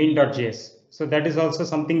run main.js. So that is also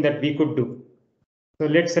something that we could do. So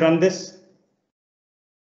let's run this.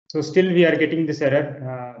 So still we are getting this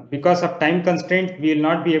error. Because of time constraint, we will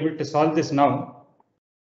not be able to solve this now.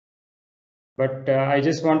 But I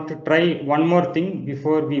just want to try one more thing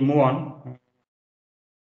before we move on.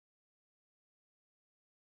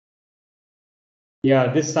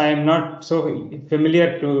 Yeah, this I am not so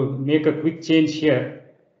familiar to make a quick change here.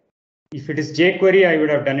 If it is jQuery, I would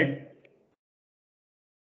have done it.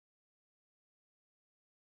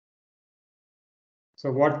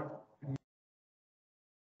 So what?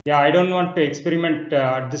 Yeah, I don't want to experiment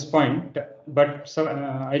at this point, but so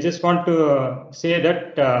I just want to say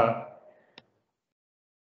that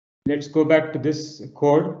let's go back to this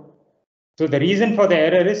code. So the reason for the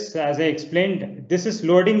error is, as I explained, this is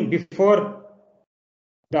loading before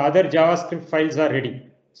the other JavaScript files are ready.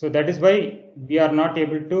 So that is why we are not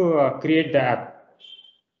able to create the app.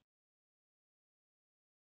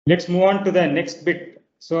 Let's move on to the next bit.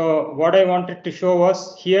 So what I wanted to show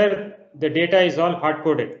was here the data is all hard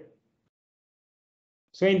coded.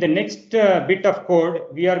 So in the next bit of code,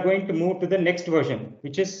 we are going to move to the next version,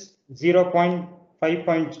 which is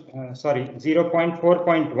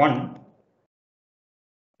 0.4.1,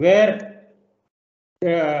 where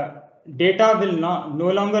the data will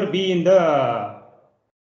no longer be in the.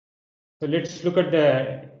 So let's look at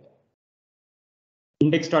the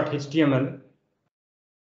index.html.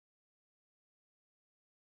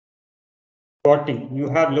 Sorting, you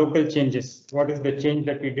have local changes. What is the change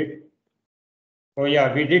that we did? Oh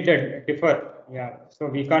yeah, we did a defer. Yeah, so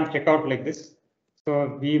we can't check out like this.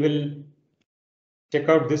 So we will check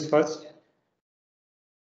out this first.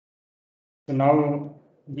 So now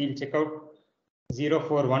we'll check out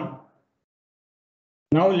 041.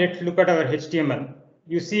 Now let's look at our HTML.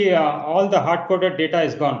 You see all the hard-coded data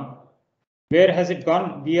is gone. Where has it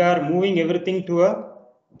gone? We are moving everything to a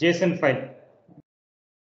JSON file.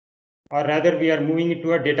 Or rather, we are moving it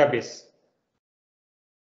to a database.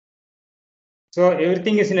 So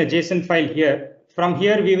everything is in a JSON file here. From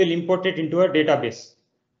here, we will import it into a database.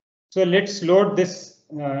 So let's load this.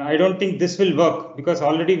 I don't think this will work because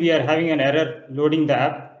already we are having an error loading the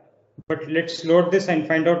app. But let's load this and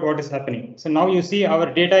find out what is happening. So now you see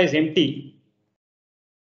our data is empty.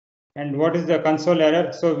 And what is the console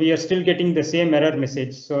error? So we are still getting the same error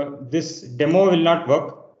message. So this demo will not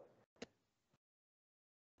work.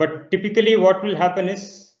 But typically what will happen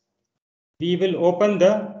is we will open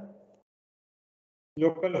the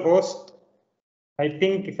local host. I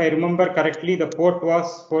think if I remember correctly, the port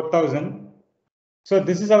was 4000. So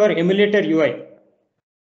this is our emulator UI.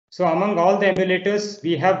 So among all the emulators,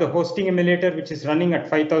 we have the hosting emulator, which is running at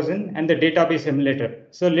 5000 and the database emulator.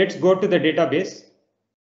 So let's go to the database.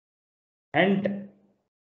 And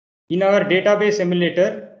in our database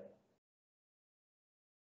emulator,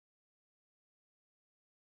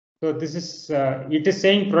 so this is, it is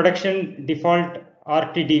saying production default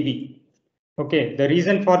RTDB. Okay, the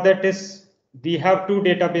reason for that is we have two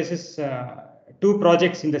databases, two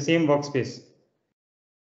projects in the same workspace.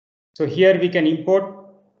 So here we can import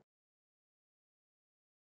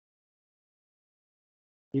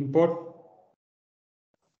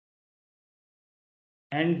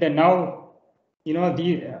and now, you know,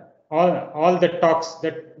 the all the talks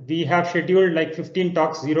that we have scheduled, like 15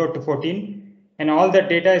 talks, 0 to 14, and all that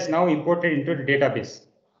data is now imported into the database.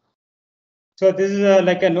 So this is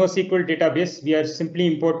like a NoSQL database. We are simply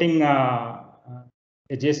importing a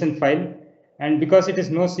JSON file, and because it is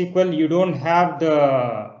NoSQL, you don't have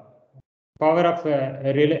the power of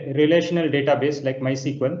a relational database like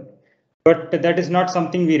MySQL, but that is not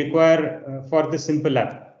something we require for the simple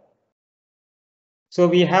app. So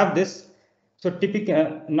we have this. So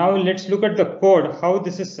typical. Now let's look at the code, how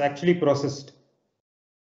this is actually processed.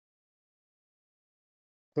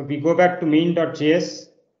 So we go back to main.js.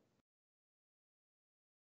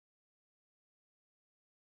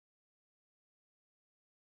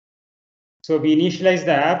 So we initialize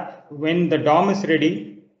the app. When the DOM is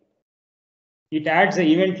ready, it adds an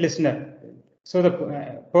event listener. So the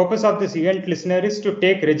purpose of this event listener is to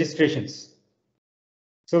take registrations.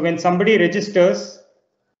 So when somebody registers,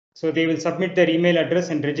 so they will submit their email address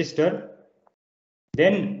and register.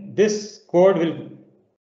 Then this code will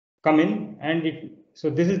come in, and so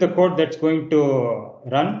this is the code that's going to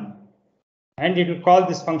run, and it will call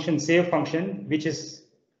this function save function, which is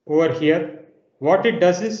over here. What it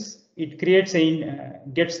does is it creates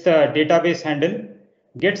gets the database handle,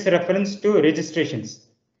 gets reference to registrations.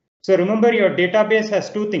 So remember, your database has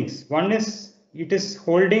two things. One is it is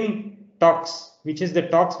holding talks, which is the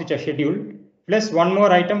talks which are scheduled, plus one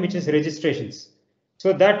more item which is registrations.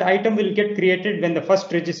 So that item will get created when the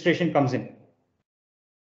first registration comes in.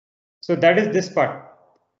 So that is this part.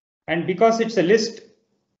 And because it's a list,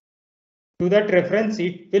 to that reference,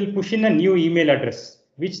 it will push in a new email address,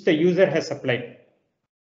 which the user has supplied.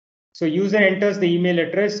 So user enters the email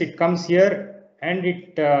address, it comes here, and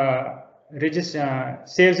it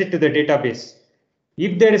saves it to the database.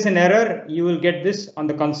 If there is an error, you will get this on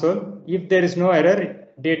the console. If there is no error,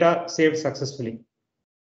 data saved successfully.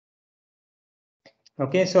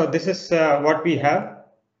 Okay, so this is what we have.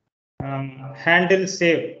 Handle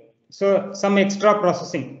save. So some extra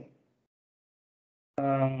processing.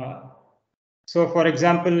 So for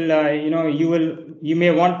example, you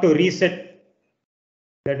may want to reset.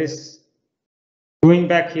 That is going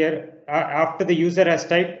back here after the user has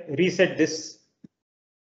typed, reset this,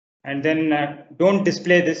 and then don't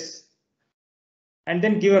display this, and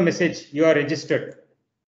then give a message, you are registered.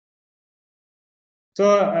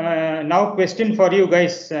 So now question for you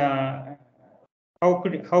guys, how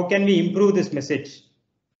can we improve this message?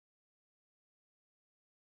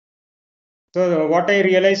 So what I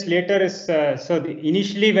realized later is,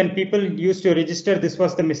 initially when people used to register, this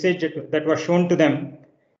was the message that was shown to them.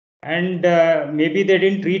 And maybe they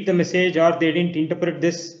didn't read the message or they didn't interpret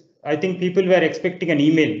this. I think people were expecting an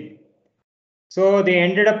email. So they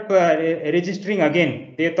ended up registering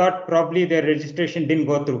again. They thought probably their registration didn't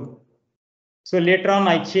go through. So later on,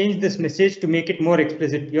 I changed this message to make it more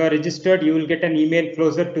explicit. You are registered, you will get an email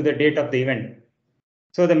closer to the date of the event.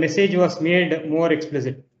 So the message was made more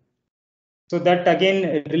explicit. So that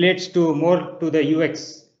again relates to more to the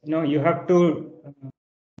UX. You have to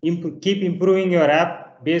keep improving your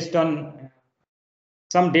app based on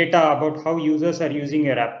some data about how users are using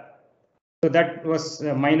your app. So that was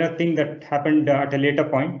a minor thing that happened at a later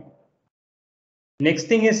point. Next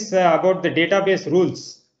thing is about the database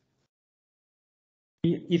rules.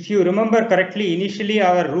 If you remember correctly, initially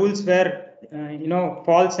our rules were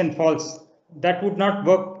false and false. That would not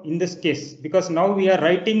work in this case, because now we are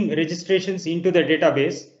writing registrations into the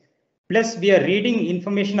database, plus we are reading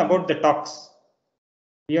information about the talks.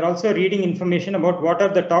 We are also reading information about what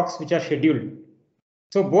are the talks which are scheduled.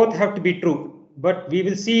 So both have to be true, but we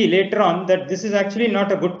will see later on that this is actually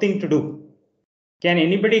not a good thing to do. Can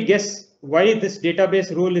anybody guess why this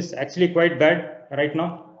database rule is actually quite bad right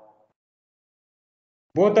now?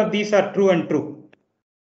 Both of these are true and true.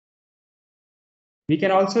 We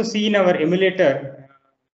can also see in our emulator.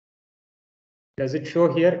 Does it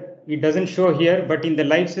show here? It doesn't show here, but in the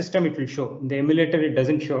live system it will show. In the emulator it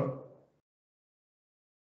doesn't show.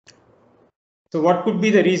 So what could be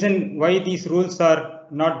the reason why these rules are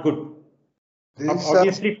not good?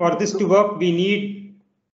 Obviously, for this to work, we need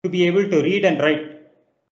to be able to read and write.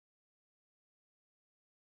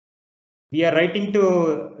 We are writing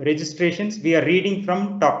to registrations, we are reading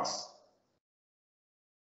from talks.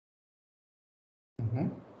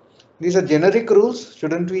 These are generic rules.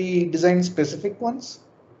 Shouldn't we design specific ones?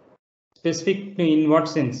 Specific in what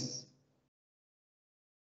sense?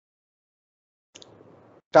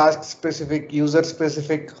 Task specific, user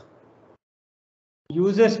specific.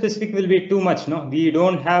 User specific will be too much, no? We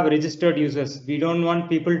don't have registered users. We don't want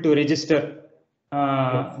people to register,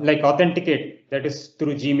 like authenticate, that is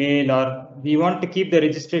through Gmail, or we want to keep the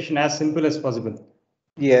registration as simple as possible.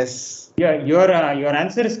 Yes. Yeah, your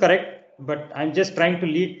answer is correct, but I'm just trying to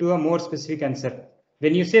lead to a more specific answer.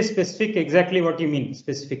 When you say specific, exactly what you mean,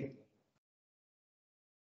 specific?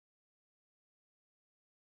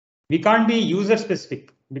 We can't be user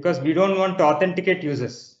specific because we don't want to authenticate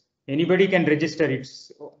users. Anybody can register it.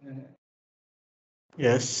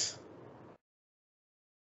 Yes.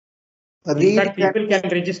 In fact, people can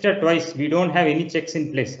register twice. We don't have any checks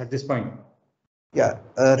in place at this point. Yeah,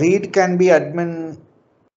 read can be admin.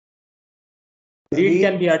 Read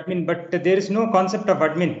can be admin, but there is no concept of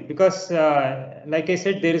admin because, like I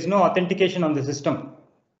said, there is no authentication on the system.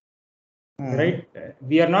 Right?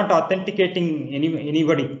 We are not authenticating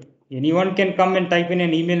anybody. Anyone can come and type in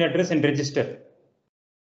an email address and register.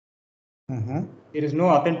 There is no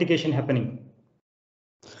authentication happening.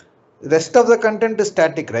 Rest of the content is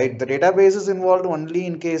static, right? The database is involved only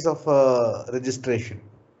in case of registration.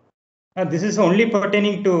 This is only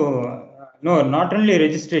pertaining to, no, not only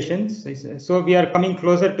registrations. So we are coming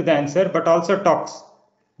closer to the answer, but also talks.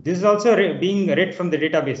 This is also being read from the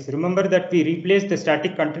database. Remember that we replaced the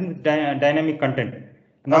static content with dynamic content.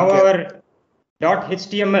 Now our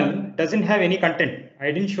 .html doesn't have any content.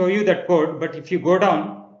 I didn't show you that code, but if you go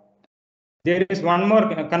down, there is one more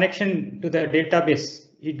connection to the database.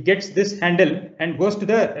 It gets this handle and goes to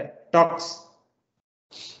the talks.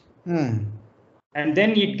 And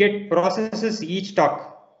then it processes each talk.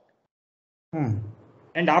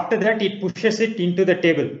 And after that, it pushes it into the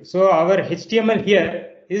table. So our HTML here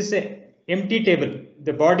is an empty table.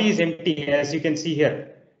 The body is empty, as you can see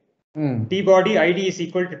here. T-body ID is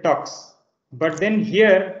equal to talks. But then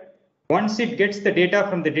here, once it gets the data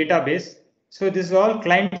from the database, so this is all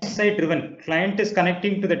client-side driven. Client is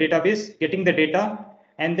connecting to the database, getting the data,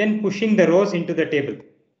 and then pushing the rows into the table.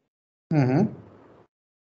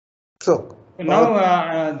 So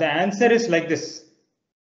now the answer is like this.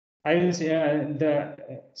 I will say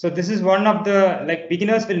so this is one of the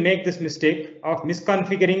beginners will make this mistake of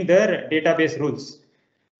misconfiguring their database rules.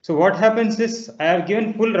 So what happens is I have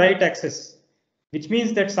given full write access, which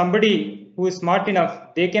means that somebody who is smart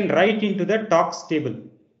enough, they can write into the talks table.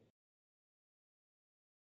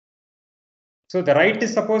 So the write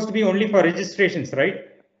is supposed to be only for registrations, right?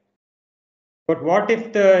 But what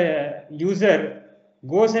if the user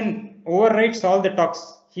goes and overwrites all the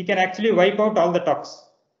talks? He can actually wipe out all the talks.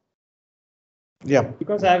 Yeah,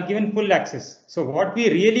 because I have given full access. So what we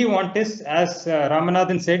really want is, as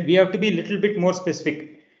Ramanathan said, we have to be a little bit more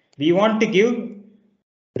specific. We want to give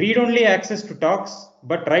read-only access to talks,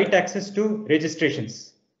 but write access to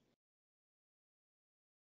registrations.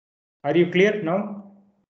 Are you clear now?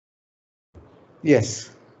 Yes.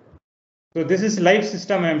 So this is live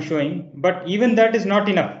system I am showing, but even that is not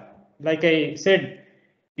enough. Like I said,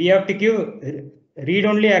 we have to give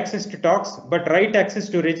read-only access to talks, but write access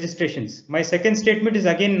to registrations. My second statement is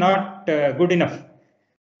again not good enough.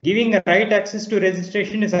 Giving a write access to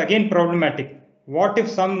registration is again problematic. What if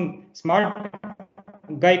some smart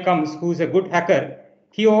guy comes who's a good hacker,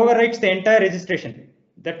 he overwrites the entire registration?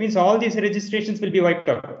 That means all these registrations will be wiped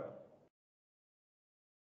out.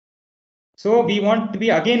 So we want to be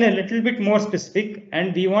again a little bit more specific,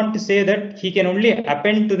 and we want to say that he can only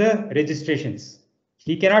append to the registrations.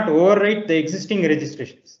 He cannot overwrite the existing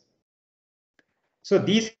registrations. So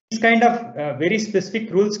these kind of very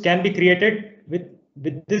specific rules can be created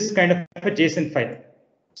with this kind of a JSON file.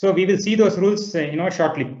 So we will see those rules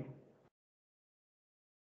shortly.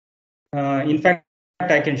 In fact,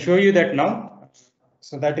 I can show you that now.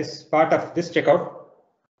 So that is part of this checkout.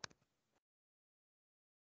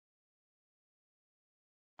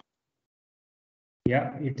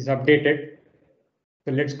 Yeah, it is updated.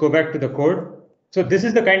 So let's go back to the code. So this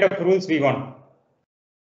is the kind of rules we want.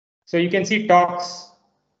 So you can see talks.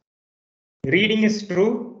 Reading is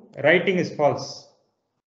true, writing is false.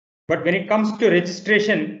 But when it comes to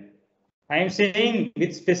registration, I am saying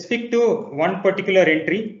it's specific to one particular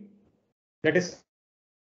entry. That is,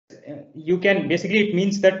 you can basically, it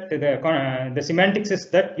means that the semantics is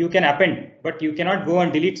that you can append, but you cannot go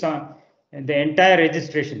and delete the entire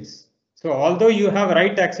registrations. So although you have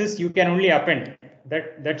write access, you can only append.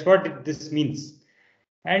 That's what this means.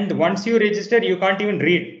 And once you register, you can't even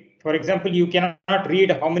read. For example, you cannot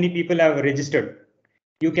read how many people have registered.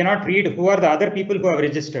 You cannot read who are the other people who have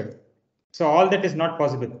registered. So all that is not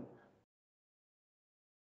possible.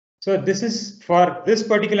 So this is for this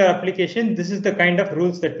particular application, this is the kind of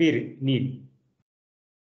rules that we need.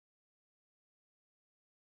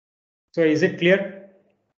 So is it clear?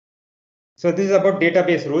 So this is about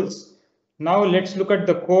database rules. Now let's look at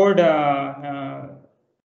the code.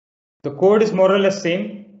 The code is more or less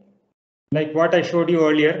same, like what I showed you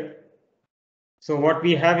earlier. So what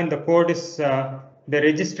we have in the code is the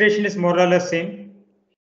registration is more or less same.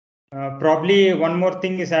 Probably one more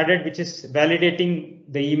thing is added, which is validating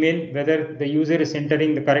the email, whether the user is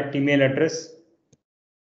entering the correct email address.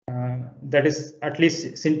 That is at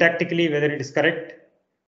least syntactically whether it is correct.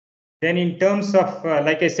 Then in terms of,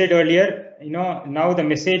 like I said earlier, now the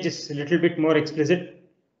message is a little bit more explicit.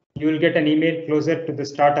 You will get an email closer to the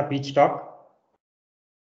start of each talk.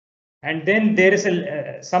 And then there is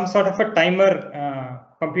some sort of a timer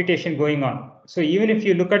computation going on. So even if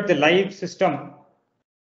you look at the live system,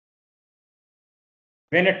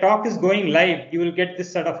 when a talk is going live, you will get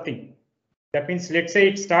this sort of thing. That means, let's say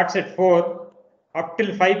it starts at 4, up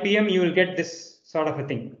till 5 PM, you will get this sort of a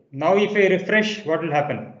thing. Now, if I refresh, what will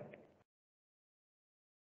happen?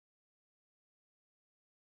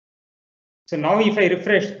 So now if I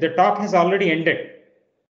refresh, the talk has already ended.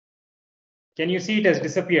 Can you see it has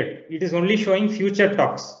disappeared? It is only showing future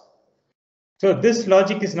talks. So this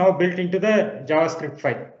logic is now built into the JavaScript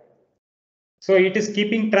file. So it is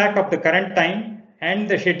keeping track of the current time and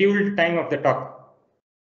the scheduled time of the talk.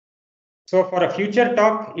 So for a future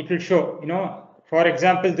talk, it will show, for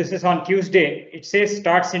example, this is on Tuesday, it says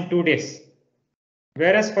starts in 2 days.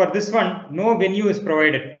 Whereas for this one, no venue is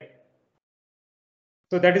provided.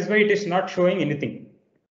 So that is why it is not showing anything.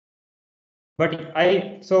 But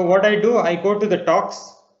so what I do, I go to the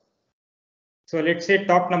talks. So let's say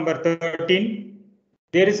talk number 13,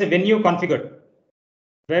 there is a venue configured.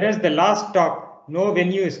 Whereas the last talk, no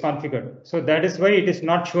venue is configured. So that is why it is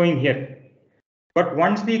not showing here. But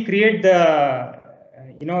once we create the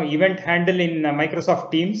event handle in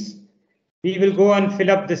Microsoft Teams, we will go and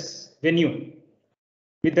fill up this venue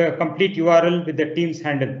with the complete URL with the Teams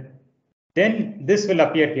handle. Then this will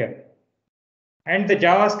appear here. And the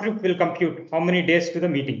JavaScript will compute how many days to the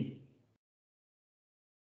meeting.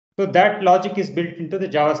 So that logic is built into the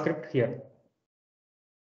JavaScript here.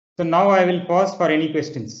 So now I will pause for any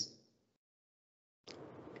questions.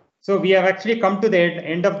 So we have actually come to the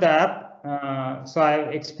end of the app. So I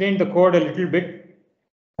have explained the code a little bit.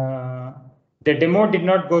 The demo did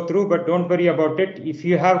not go through, but don't worry about it. If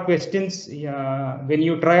you have questions, when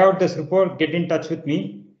you try out this report, get in touch with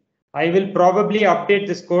me. I will probably update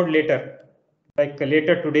this code later, like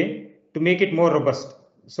later today, to make it more robust.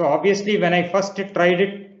 So obviously, when I first tried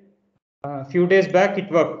it a few days back, it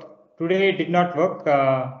worked. Today it did not work,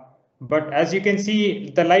 but as you can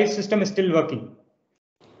see, the live system is still working.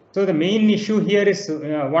 So the main issue here is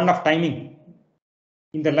one of timing.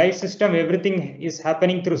 In the live system, everything is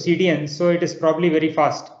happening through CDN, so it is probably very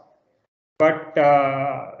fast. But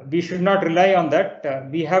we should not rely on that.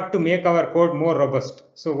 We have to make our code more robust.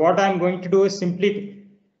 So what I'm going to do is simply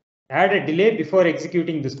add a delay before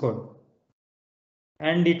executing this code.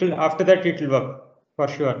 And it will, after that, it will work for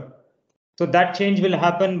sure. So that change will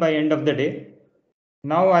happen by end of the day.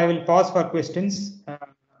 Now I will pause for questions.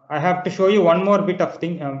 I have to show you one more bit of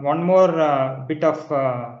bit of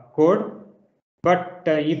code. But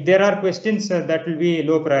if there are questions, that will be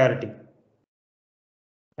low priority.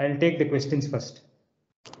 I'll take the questions first.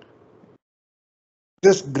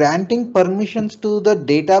 This granting permissions to the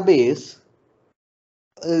database,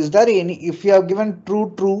 is there any, if you have given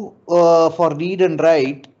true for read and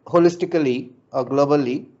write holistically or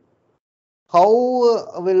globally, how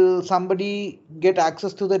will somebody get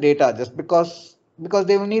access to the data? Just because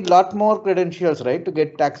they will need a lot more credentials, right, to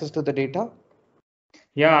get access to the data?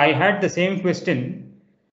 Yeah, I had the same question.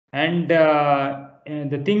 And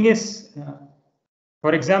the thing is,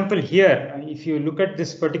 for example, here, if you look at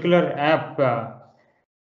this particular app,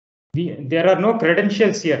 there are no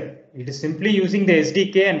credentials here. It is simply using the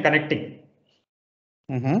SDK and connecting.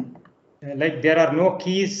 Like there are no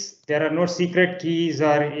keys, there are no secret keys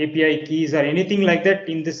or API keys or anything like that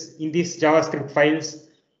in these JavaScript files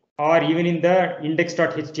or even in the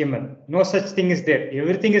index.html. No such thing is there.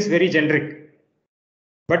 Everything is very generic.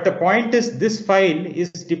 But the point is, this file is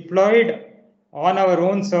deployed on our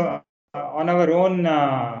own, on our own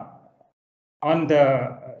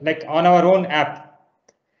app.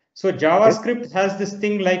 So JavaScript has this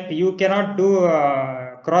thing like you cannot do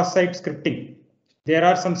cross-site scripting. There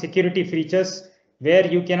are some security features where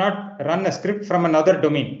you cannot run a script from another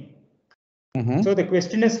domain. So the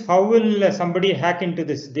question is, how will somebody hack into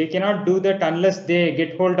this? They cannot do that unless they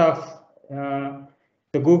get hold of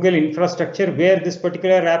the Google infrastructure where this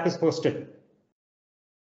particular app is hosted.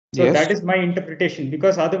 So yes, that is my interpretation,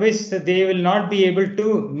 because otherwise they will not be able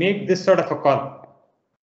to make this sort of a call.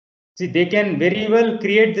 See, they can very well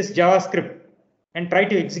create this JavaScript and try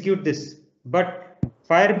to execute this, but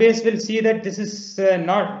Firebase will see that this is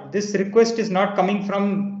this request is not coming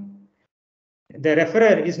from the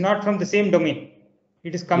referrer, is not from the same domain.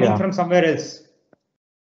 It is coming from somewhere else.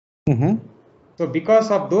 So because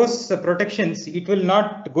of those protections, it will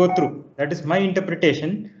not go through. That is my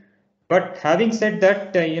interpretation. But having said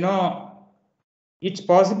that, it's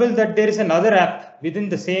possible that there is another app within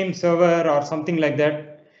the same server or something like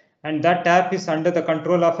that, and that app is under the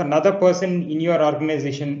control of another person in your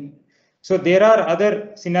organization. So there are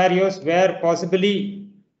other scenarios where possibly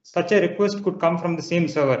such a request could come from the same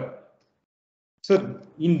server. So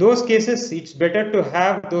in those cases, it's better to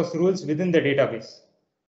have those rules within the database.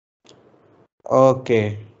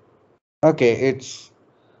 Okay. It's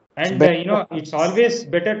it's always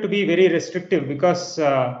better to be very restrictive, because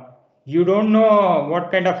you don't know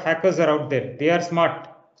what kind of hackers are out there. They are smart,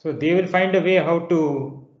 so they will find a way how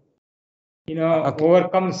to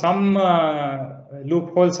overcome some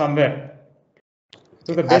loophole somewhere.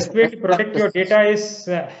 So the best way to protect your data is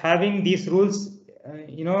having these rules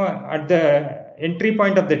at the entry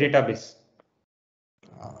point of the database.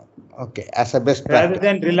 Okay, as a best rather practice,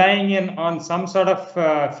 than relying on some sort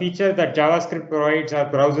of feature that JavaScript provides or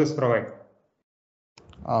browsers provide.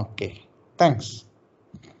 Okay, thanks.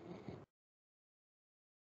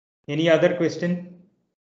 Any other question?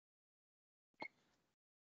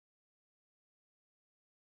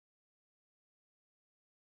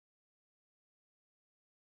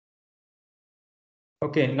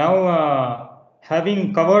 Okay, now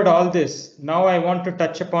having covered all this, now I want to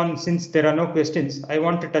touch upon, since there are no questions, I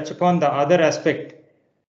want to touch upon the other aspect.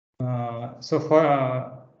 So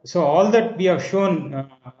all that we have shown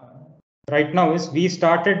right now is we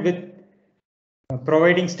started with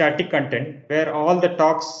providing static content where all the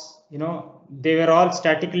talks, they were all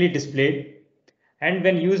statically displayed. And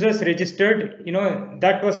when users registered,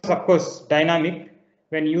 that was of course dynamic.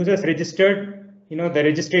 When users registered, the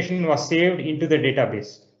registration was saved into the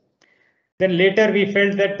database. Then later we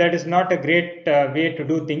felt that that is not a great way to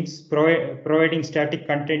do things, providing static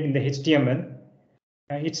content in the HTML.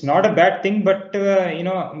 It's not a bad thing, but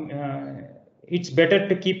it's better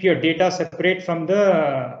to keep your data separate from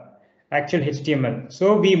the actual HTML.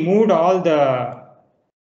 So we moved all the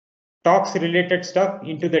talks related stuff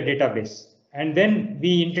into the database. And then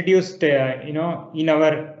we introduced, in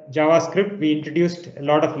our JavaScript, we introduced a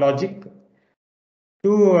lot of logic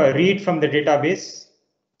to read from the database.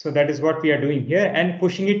 So that is what we are doing here, and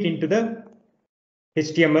pushing it into the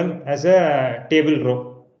HTML as a table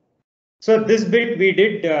row. So this bit we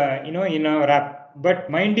did, in our app. But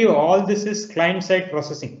mind you, all this is client-side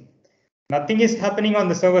processing. Nothing is happening on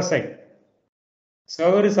the server side.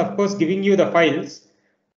 Server is of course giving you the files,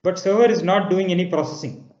 but server is not doing any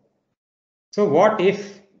processing. So what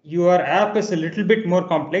if your app is a little bit more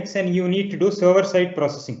complex and you need to do server-side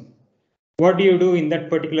processing? What do you do in that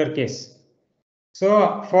particular case?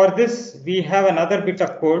 So for this, we have another bit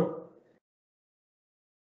of code.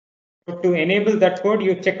 To enable that code,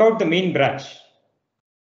 you check out the main branch.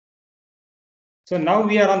 So now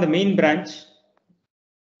we are on the main branch,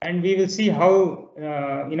 and we will see how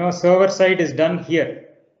server side is done here.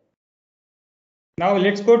 Now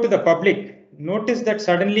let's go to the public. Notice that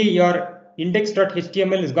suddenly your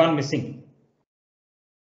index.html is gone missing.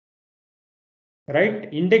 Right?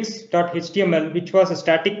 Index.html, which was a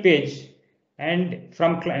static page, and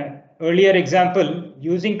from earlier example,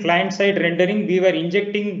 using client-side rendering, we were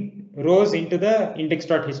injecting rows into the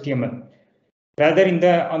index.html rather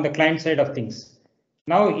on the client side of things.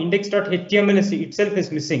 Now index.html itself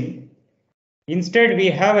is missing. Instead, we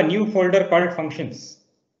have a new folder called functions.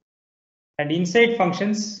 And inside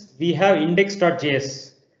functions, we have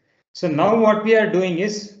index.js. So now what we are doing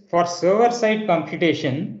is, for server-side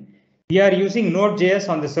computation, we are using Node.js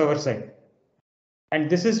on the server side. And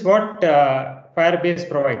this is what Firebase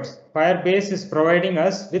provides. Firebase is providing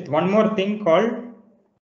us with one more thing called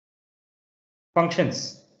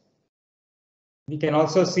functions. We can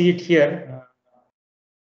also see it here.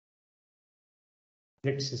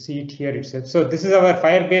 Let's see it here itself. So this is our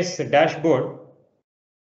Firebase dashboard.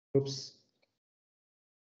 Oops.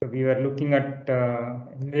 So we were looking at,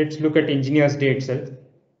 let's look at Engineers Day itself.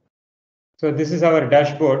 So this is our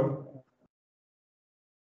dashboard.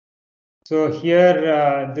 So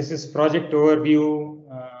here, this is project overview,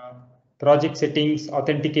 project settings,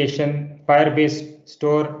 authentication, Firebase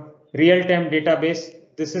store, real-time database.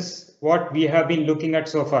 This is what we have been looking at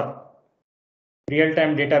so far.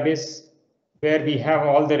 Real-time database, where we have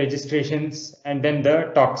all the registrations and then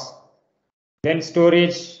the talks. Then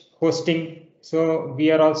storage, hosting. So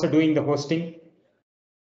we are also doing the hosting.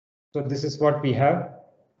 So this is what we have.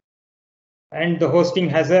 And the hosting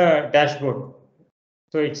has a dashboard.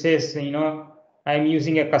 So it says, I'm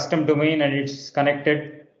using a custom domain and it's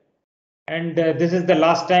connected. And this is the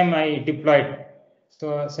last time I deployed.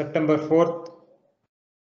 So September 4th,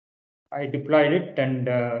 I deployed it, and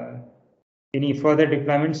any further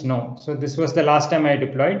deployments? No. So this was the last time I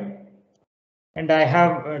deployed. And I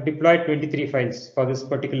have deployed 23 files for this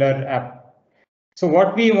particular app. So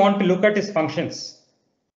what we want to look at is functions.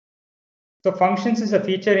 So functions is a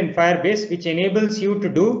feature in Firebase which enables you to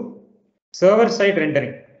do server-side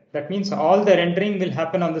rendering. That means all the rendering will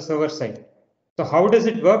happen on the server side. So how does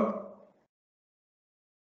it work?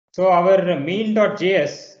 So our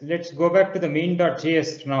main.js, let's go back to the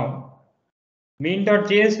main.js now.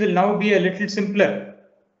 Main.js will now be a little simpler.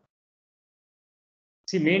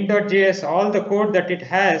 See, main.js, all the code that it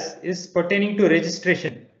has is pertaining to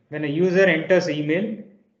registration. When a user enters email,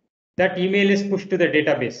 that email is pushed to the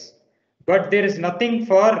database. But there is nothing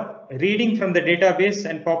for reading from the database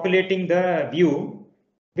and populating the view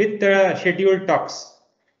with the scheduled talks,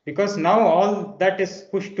 because now all that is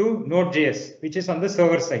pushed to Node.js, which is on the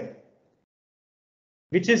server side,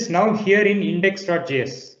 which is now here in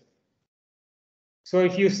index.js. So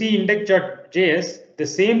if you see index.js, the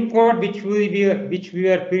same code which we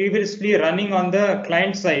were previously running on the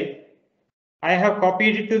client side, I have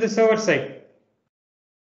copied it to the server side.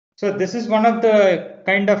 So this is one of the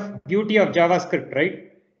kind of beauty of JavaScript,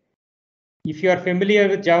 right? If you are familiar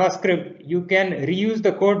with JavaScript, you can reuse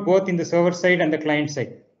the code both in the server side and the client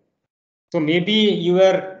side. So maybe you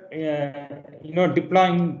were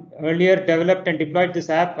deploying earlier, developed and deployed this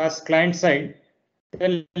app as client side.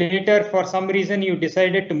 Then later, for some reason, you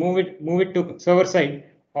decided to move it to server side.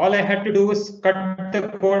 All I had to do was cut the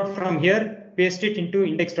code from here, paste it into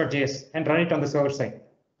index.js and run it on the server side.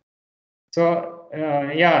 So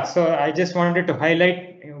so I just wanted to highlight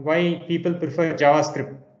why people prefer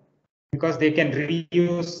JavaScript, because they can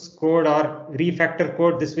reuse code or refactor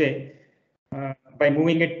code this way by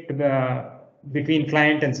moving it between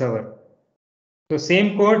client and server. So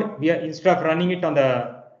same code, instead of running it on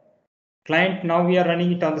the client, now we are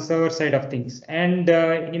running it on the server side of things. And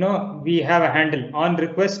we have a handle on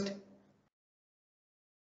request.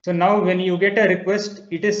 So now when you get a request,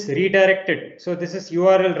 it is redirected. So this is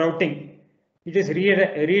URL routing. It is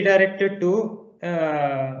redirected to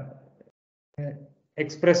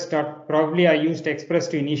Express. Probably I used Express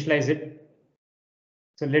to initialize it.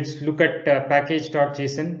 So let's look at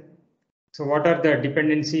package.json. So what are the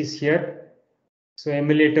dependencies here? So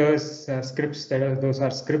emulators, scripts, those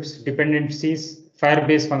are scripts, dependencies,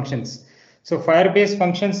 Firebase functions. So Firebase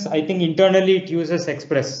functions, I think internally it uses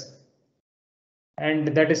Express. And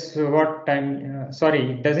that is what I'm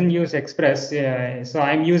sorry, it doesn't use Express. So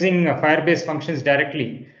I'm using Firebase functions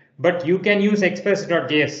directly, but you can use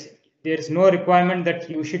express.js. There is no requirement that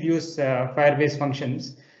you should use Firebase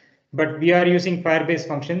functions, but we are using Firebase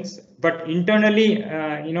functions. But internally,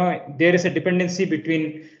 there is a dependency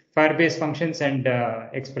between Firebase functions and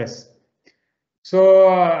Express.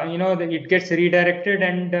 So, it gets redirected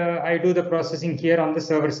and I do the processing here on the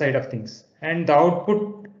server side of things. And the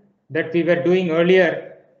output that we were doing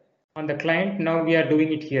earlier on the client, now we are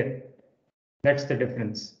doing it here. That's the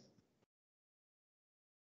difference.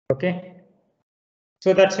 Okay.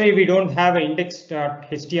 So that's why we don't have an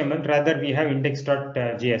index.html, rather we have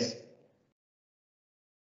index.js.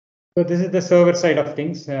 So this is the server side of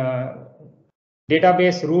things.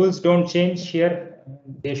 Database rules don't change here.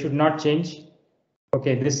 They should not change.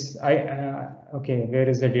 Okay, okay, where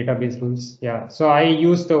is the database rules? Yeah, so I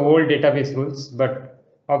use the old database rules, but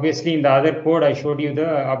obviously in the other code, I showed you the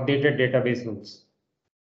updated database rules.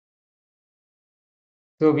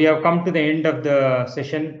 So we have come to the end of the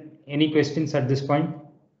session. Any questions at this point?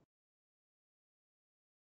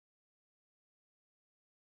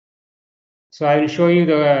 So I will show you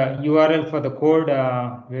the URL for the code.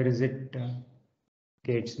 Where is it?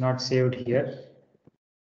 Okay, it's not saved here.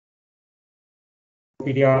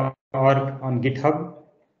 Devopedia org on GitHub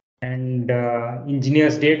and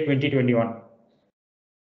Engineers Day 2021.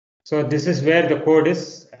 So this is where the code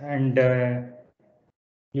is, and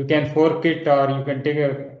you can fork it or you can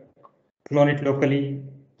clone it locally.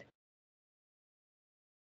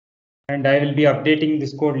 And I will be updating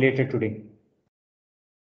this code later today.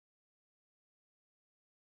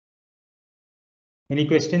 Any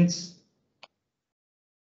questions?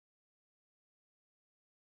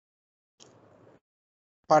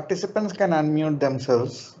 Participants can unmute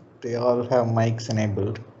themselves. They all have mics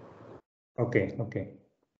enabled. Okay, okay.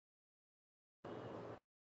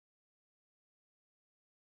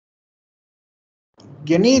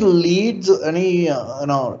 Any leads, any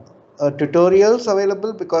tutorials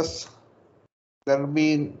available? Because there will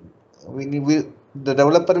be the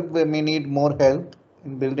developer may need more help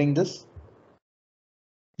in building this.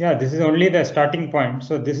 Yeah, this is only the starting point.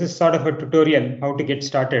 So this is sort of a tutorial how to get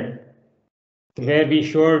started, where we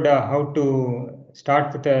showed how to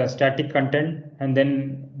start with a static content and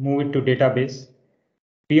then move it to database.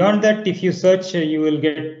 Beyond that, if you search, you will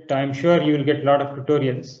get, I'm sure you will get a lot of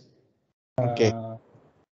tutorials. Okay.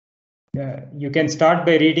 You can start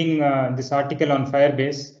by reading this article on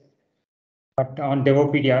Firebase, but on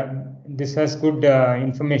Devopedia. This has good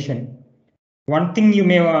information. One thing you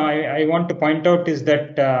may I want to point out is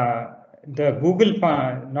that the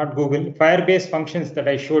Firebase functions that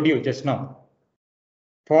I showed you just now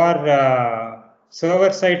for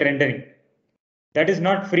server-side rendering, that is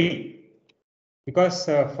not free, because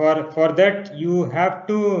for that you have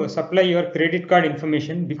to supply your credit card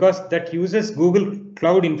information, because that uses Google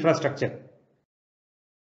Cloud infrastructure.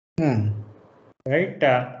 Right.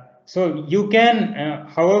 So you can,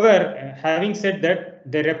 however, having said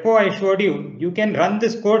that, the repo I showed you, you can run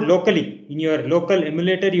this code locally in your local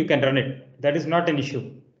emulator. You can run it. That is not an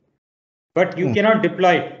issue. But you cannot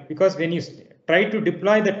deploy it, because when you try to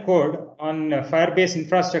deploy that code on Firebase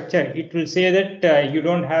infrastructure, it will say that you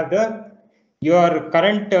don't have the your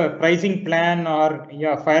current pricing plan or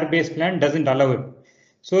your Firebase plan doesn't allow it.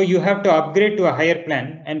 So you have to upgrade to a higher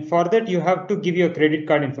plan, and for that you have to give your credit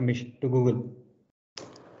card information to Google.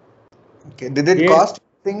 Okay. Did it cost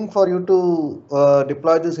anything for you to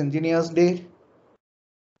deploy this Engineers Day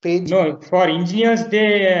page? No, for Engineers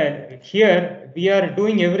Day here we are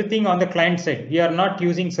doing everything on the client side. We are not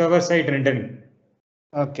using server side rendering.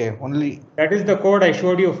 Okay, only. That is the code I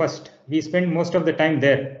showed you first. We spend most of the time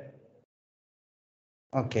there.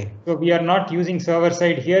 Okay. So we are not using server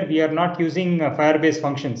side here. We are not using Firebase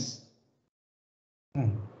functions.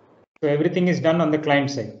 So everything is done on the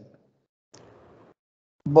client side.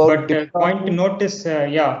 But point to note is,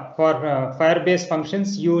 yeah, for Firebase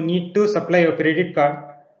functions, you need to supply your credit card.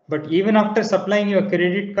 But even after supplying your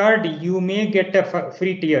credit card, you may get a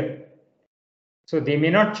free tier. So they may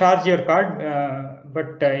not charge your card,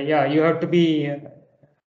 but yeah, you have to be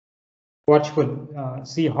watchful.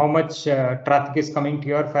 See how much traffic is coming to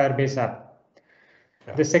your Firebase app.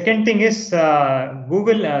 Yeah. The second thing is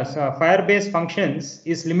Google Firebase functions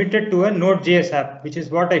is limited to a Node.js app, which is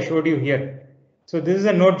what I showed you here. So this is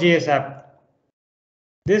a Node.js app.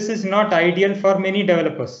 This is not ideal for many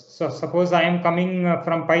developers. So suppose I am coming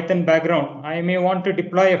from Python background, I may want to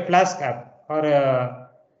deploy a Flask app or a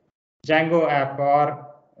Django app or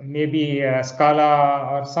maybe Scala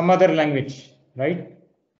or some other language, right?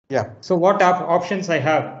 Yeah. So what options I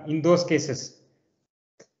have in those cases?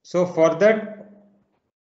 So for that,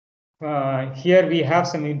 here we have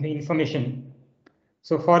some information.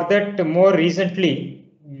 So for that, more recently,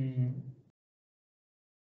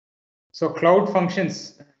 so cloud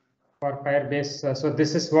functions for Firebase. So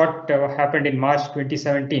this is what happened in March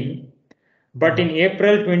 2017. But in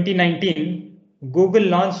April 2019, Google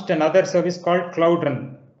launched another service called Cloud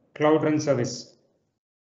Run service.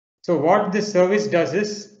 So what this service does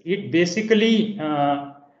is it basically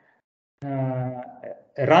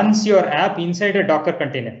runs your app inside a Docker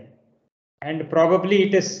container. And probably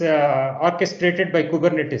it is orchestrated by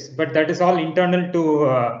Kubernetes, but that is all internal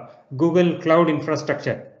to Google Cloud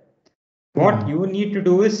infrastructure. What you need to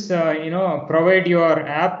do is, provide your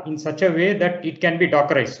app in such a way that it can be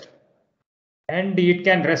Dockerized. And it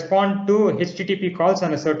can respond to HTTP calls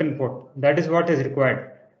on a certain port. That is what is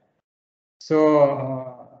required.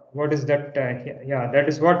 So what is that? Yeah, that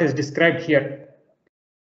is what is described here.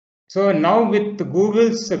 So now with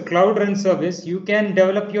Google's Cloud Run service, you can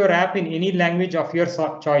develop your app in any language of your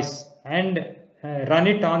choice and run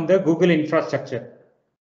it on the Google infrastructure.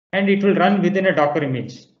 And it will run within a Docker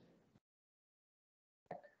image.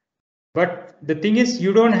 But the thing is,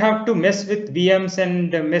 you don't have to mess with VMs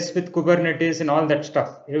and mess with Kubernetes and all that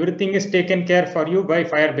stuff. Everything is taken care for you by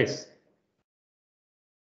Firebase.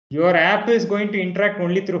 Your app is going to interact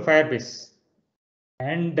only through Firebase.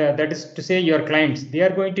 And that is to say your clients, they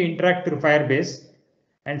are going to interact through Firebase.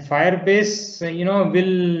 And Firebase,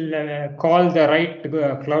 will call the right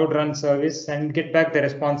Cloud Run service and get back the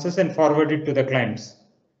responses and forward it to the clients.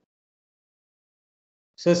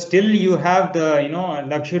 So still you have the,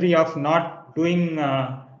 luxury of not doing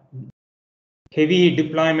heavy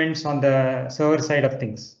deployments on the server side of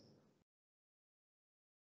things.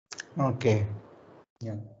 Okay.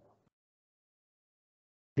 Yeah.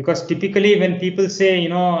 Because typically when people say,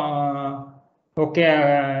 okay,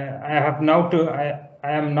 I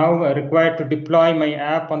am now required to deploy my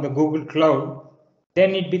app on the Google Cloud,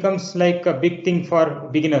 then it becomes like a big thing for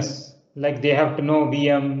beginners. Like they have to know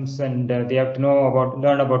VMs and they have to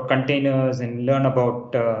learn about containers and learn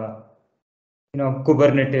about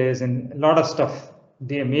Kubernetes and a lot of stuff.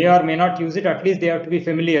 They may or may not use it. At least they have to be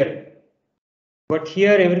familiar. But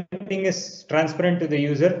here everything is transparent to the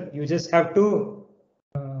user. You just have to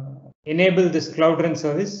enable this Cloud Run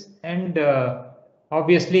service, and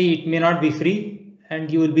obviously it may not be free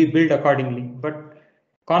and you will be billed accordingly. But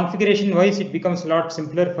configuration wise, it becomes a lot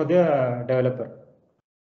simpler for the developer.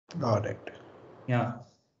 Got it. Yeah.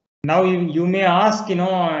 Now you may ask,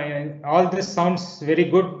 all this sounds very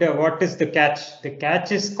good. What is the catch? The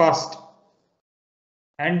catch is cost.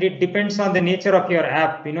 And it depends on the nature of your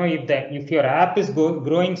app. If your app is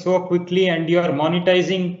growing so quickly and you are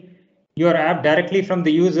monetizing your app directly from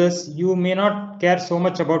the users, you may not care so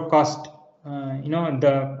much about cost.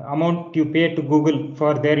 The amount you pay to Google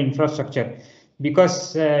for their infrastructure,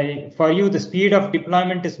 because for you the speed of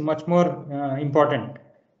deployment is much more important.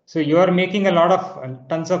 So you are making a lot of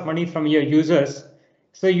tons of money from your users,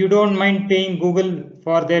 so you don't mind paying Google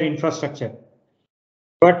for their infrastructure.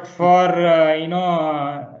 But for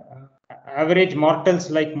average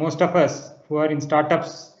mortals like most of us who are in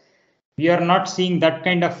startups, we are not seeing that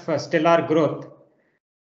kind of stellar growth.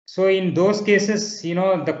 So in those cases,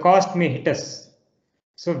 the cost may hit us.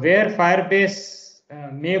 So where Firebase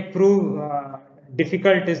may prove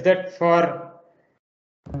difficult is that for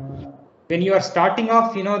when you are starting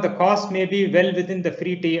off, the cost may be well within the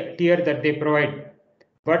free tier that they provide.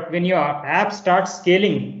 But when your app starts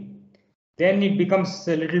scaling, then it becomes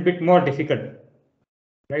a little bit more difficult,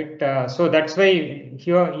 right? So that's why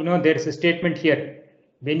here, there is a statement here.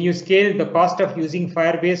 When you scale, the cost of using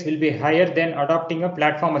Firebase will be higher than adopting a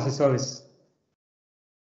platform as a service.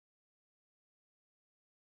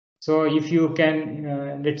 So if you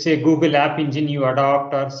can, let's say Google App Engine you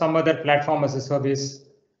adopt, or some other platform as a service,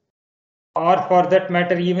 or for that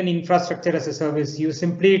matter, even infrastructure as a service, you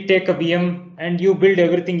simply take a VM and you build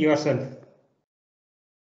everything yourself.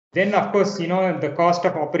 Then of course, the cost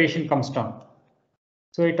of operation comes down.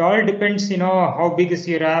 So it all depends, how big is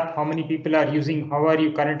your app, how many people are using, how are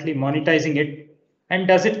you currently monetizing it, and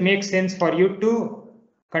does it make sense for you to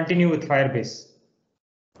continue with Firebase?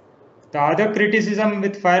 The other criticism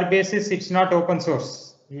with Firebase is it's not open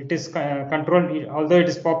source. It is controlled, although it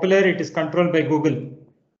is popular, it is controlled by Google.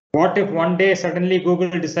 What if one day suddenly Google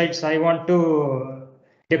decides I want to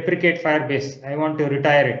deprecate Firebase, I want to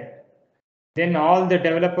retire it? Then all the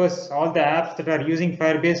developers, all the apps that are using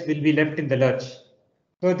Firebase will be left in the lurch.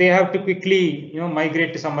 So they have to quickly,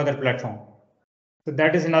 migrate to some other platform. So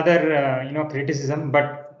that is another, criticism.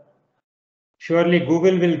 But surely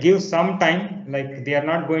Google will give some time. Like they are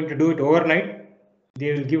not going to do it overnight.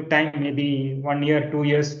 They will give time, maybe 1 year, 2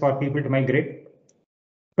 years for people to migrate.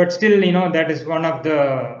 But still, that is one of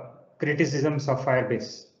the criticisms of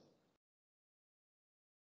Firebase.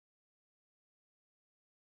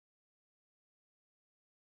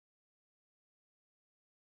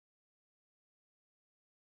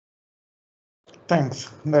 Thanks.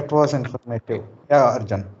 That was informative. Yeah,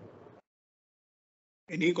 Arjun.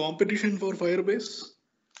 Any competition for Firebase?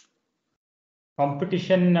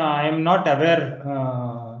 Competition, I am not aware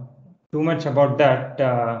too much about that.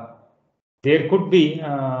 There could be,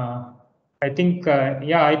 I think,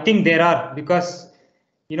 I think there are, because,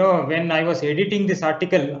 when I was editing this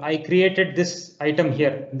article, I created this item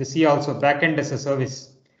here, the C also, backend as a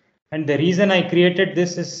service. And the reason I created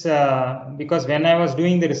this is because when I was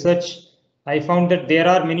doing the research, I found that there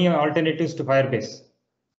are many alternatives to Firebase.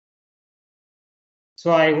 So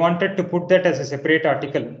I wanted to put that as a separate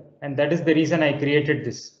article, and that is the reason I created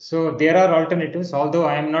this. So there are alternatives, although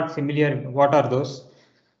I am not familiar what are those,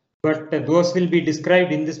 but those will be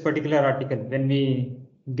described in this particular article when we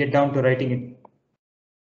get down to writing it.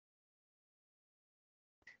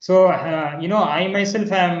 So, I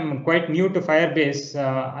myself am quite new to Firebase.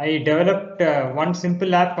 I developed one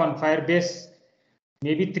simple app on Firebase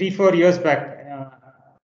maybe 3-4 years back.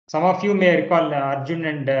 Some of you may recall Arjun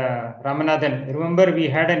and Ramanathan. Remember, we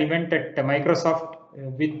had an event at Microsoft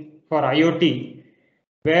for IoT,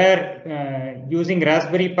 where using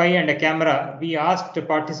Raspberry Pi and a camera, we asked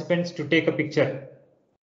participants to take a picture.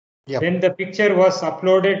 Yep. Then the picture was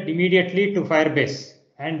uploaded immediately to Firebase,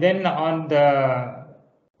 and then on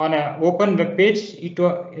an open web page,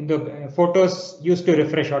 the photos used to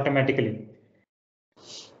refresh automatically.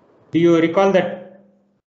 Do you recall that?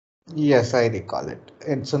 Yes, I recall it.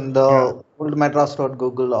 It's in the old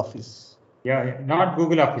Madras.Google office. Yeah, not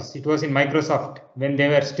Google Office. It was in Microsoft when they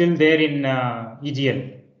were still there in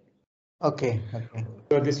EGL. Okay.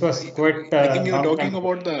 So this was quite. I think you're talking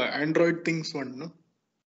about the Android things one, no?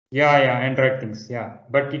 Yeah, Android things. Yeah,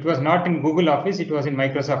 but it was not in Google Office. It was in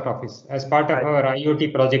Microsoft Office as part of our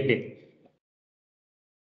IoT project day.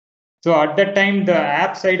 So at that time, the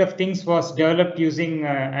app side of things was developed using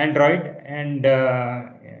Android, and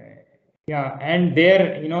and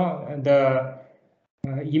there, the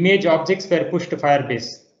image objects were pushed to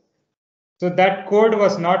Firebase. So that code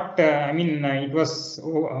was not, it was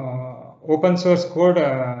open source code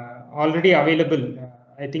already available.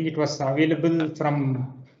 I think it was available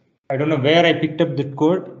from, I don't know where I picked up that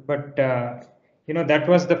code, but that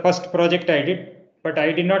was the first project I did. But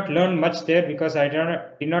I did not learn much there because I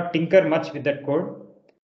did not tinker much with that code.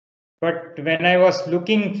 But when I was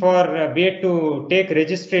looking for a way to take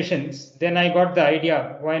registrations, then I got the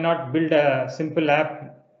idea, why not build a simple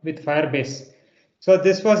app with Firebase? So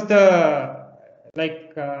this was the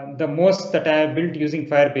most that I have built using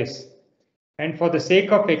Firebase. And for the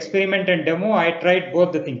sake of experiment and demo, I tried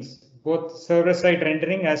both the things, both server-side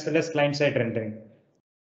rendering as well as client-side rendering,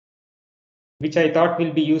 which I thought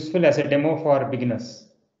will be useful as a demo for beginners.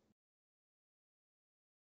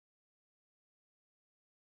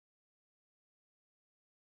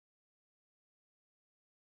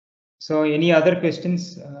 So any other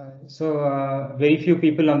questions? Very few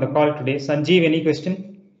people on the call today. Sanjeev, any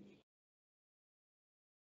question?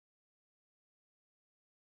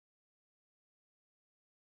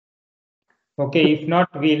 Okay, if not,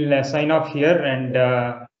 we'll sign off here and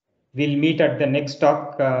we'll meet at the next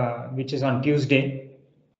talk, which is on Tuesday.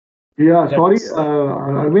 Yeah, sorry, That's-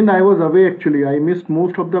 Arvind, I was away actually. I missed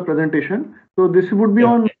most of the presentation. So this would be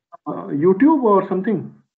on YouTube or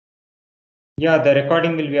something? Yeah, the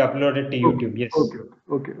recording will be uploaded to YouTube. Yes.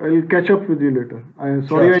 Okay. I'll catch up with you later.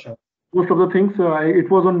 Sorry, Sure. most of the things,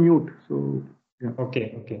 it was on mute. So, yeah.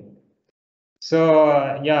 Okay.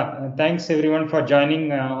 So, yeah, thanks everyone for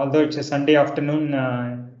joining. Although it's a Sunday afternoon,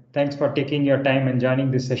 thanks for taking your time and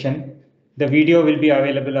joining this session. The video will be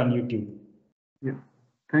available on YouTube. Yeah.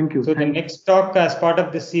 Thank you. So the next talk as part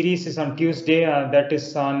of the series is on Tuesday. That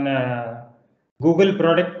is on Google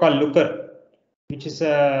product called Looker, which is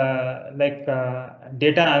like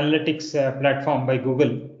data analytics platform by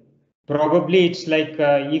Google. Probably it's like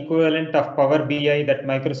equivalent of Power BI that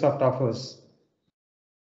Microsoft offers.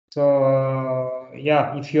 So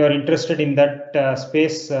yeah, if you are interested in that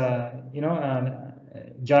space,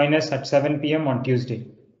 join us at 7 p.m. on Tuesday.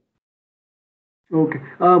 Okay.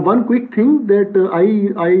 One quick thing that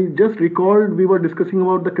I just recalled, we were discussing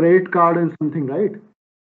about the credit card and something, right?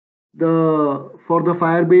 For the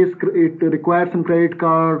Firebase, it requires some credit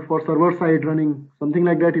card for server side running, something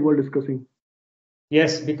like that you were discussing.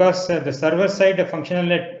 Yes, because the server side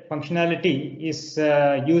functionality is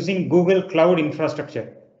using Google Cloud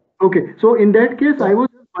infrastructure. Okay, so in that case, I was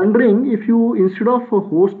wondering if you, instead of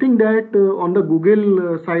hosting that on the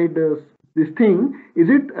Google side, this thing, is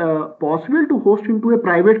it possible to host into a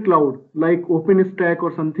private cloud like OpenStack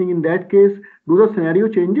or something? In that case, do the scenario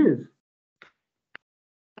changes?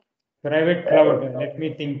 Private cloud, let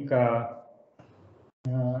me think.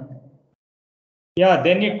 Yeah,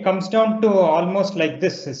 then it comes down to almost like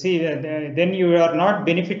this. See, then you are not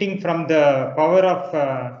benefiting from the power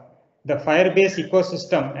of the Firebase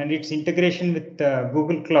ecosystem and its integration with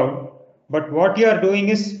Google Cloud. But what you are doing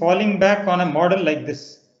is falling back on a model like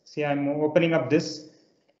this. See, I'm opening up this.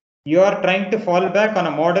 You are trying to fall back on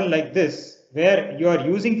a model like this, where you are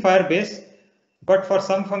using Firebase, but for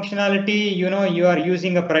some functionality, you are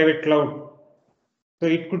using a private cloud. So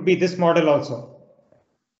it could be this model also.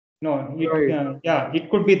 No,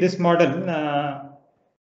 it could be this model,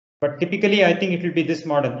 but typically I think it will be this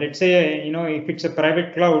model. Let's say, if it's a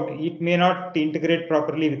private cloud, it may not integrate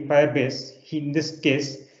properly with Firebase in this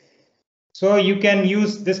case. So you can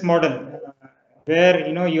use this model where,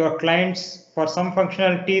 your clients, for some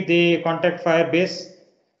functionality, they contact Firebase.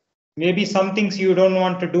 Maybe some things you don't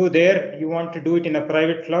want to do there, you want to do it in a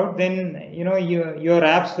private cloud, then, your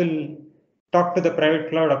apps will talk to the private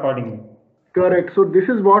cloud accordingly. Correct. So this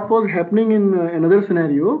is what was happening in another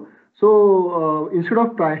scenario. So instead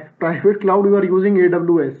of private cloud, you are using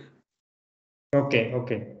AWS.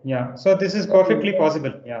 Okay. Yeah. So this is perfectly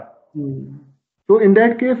possible. Yeah. So in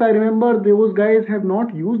that case, I remember those guys have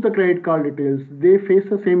not used the credit card details. They face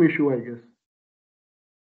the same issue, I guess.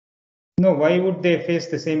 No, why would they face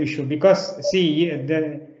the same issue? Because see,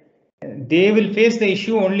 they will face the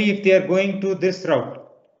issue only if they are going to this route.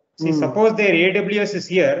 See, suppose their AWS is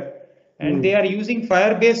here and they are using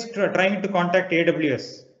Firebase trying to contact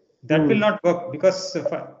AWS. That will not work because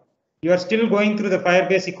you are still going through the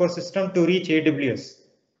Firebase ecosystem to reach AWS.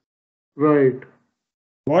 Right.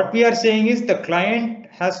 What we are saying is the client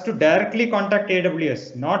has to directly contact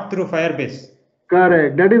AWS, not through Firebase.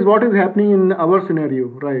 Correct. That is what is happening in our scenario,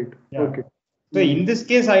 right? Yeah. Okay. So in this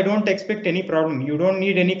case, I don't expect any problem. You don't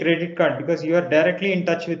need any credit card because you are directly in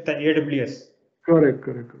touch with the AWS. Correct.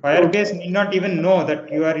 Firebase need not even know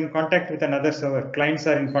that you are in contact with another server. Clients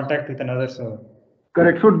are in contact with another server.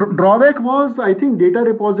 Correct. So drawback was, I think, data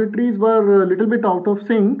repositories were a little bit out of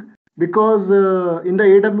sync because in the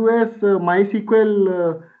AWS,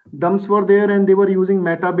 MySQL dumps were there and they were using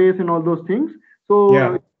Metabase and all those things.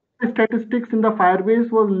 So statistics in the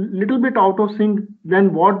Firebase was a little bit out of sync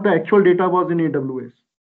than what the actual data was in AWS.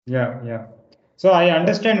 Yeah. So I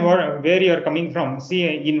understand where you are coming from. See,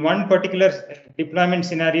 in one particular deployment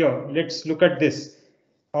scenario, let's look at this.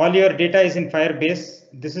 All your data is in Firebase.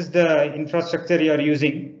 This is the infrastructure you are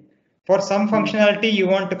using. For some functionality, you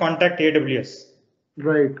want to contact AWS.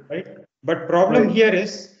 Right. But problem here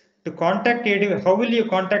is to contact AWS. How will you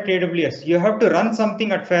contact AWS? You have to run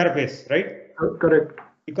something at Firebase, right? Correct.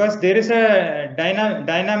 Because there is a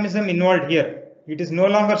dynamism involved here. It is no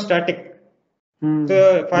longer static.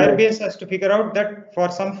 So Firebase has to figure out that for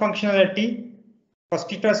some functionality,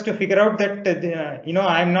 first it has to figure out that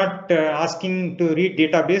I'm not asking to read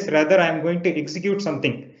database, rather I'm going to execute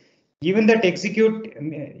something. Even that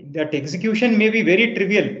execution may be very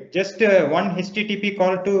trivial, just one HTTP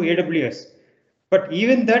call to AWS. But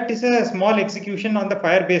even that is a small execution on the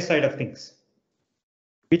Firebase side of things.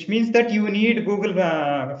 which means that you need Google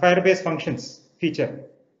Firebase functions feature.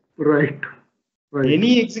 Right.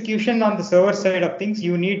 Any execution on the server side of things,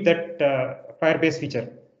 you need that Firebase feature.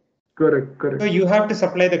 Correct. So you have to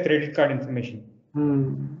supply the credit card information.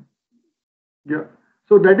 Yeah.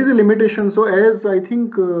 So that is a limitation. So as I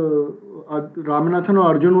think Ramanathan or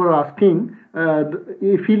Arjun were asking,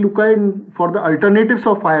 if we look at for the alternatives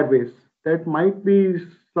of Firebase, that might be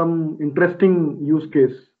some interesting use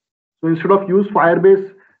case. So instead of use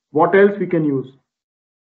Firebase, what else we can use?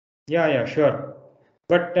 Yeah, sure.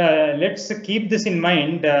 But let's keep this in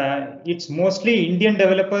mind. It's mostly Indian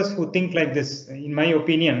developers who think like this, in my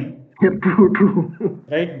opinion. True.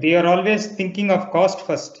 Right? They are always thinking of cost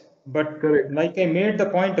first. But Correct. Like I made the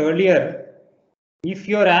point earlier, if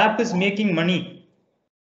your app is making money,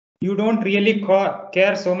 you don't really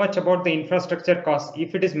care so much about the infrastructure cost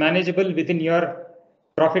if it is manageable within your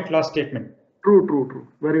profit loss statement. True.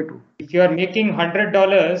 Very true. If you are making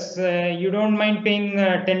 $100, you don't mind paying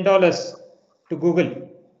 $10 to Google.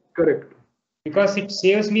 Correct. Because it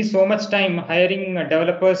saves me so much time hiring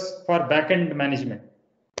developers for backend management.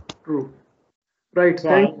 True. Right. So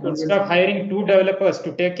Thanks. instead of hiring 2 developers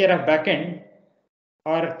to take care of backend,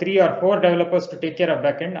 or 3 or 4 developers to take care of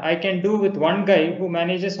backend, I can do with one guy who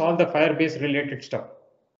manages all the Firebase related stuff.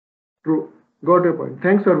 True. Got your point.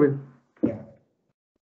 Thanks, Arvind.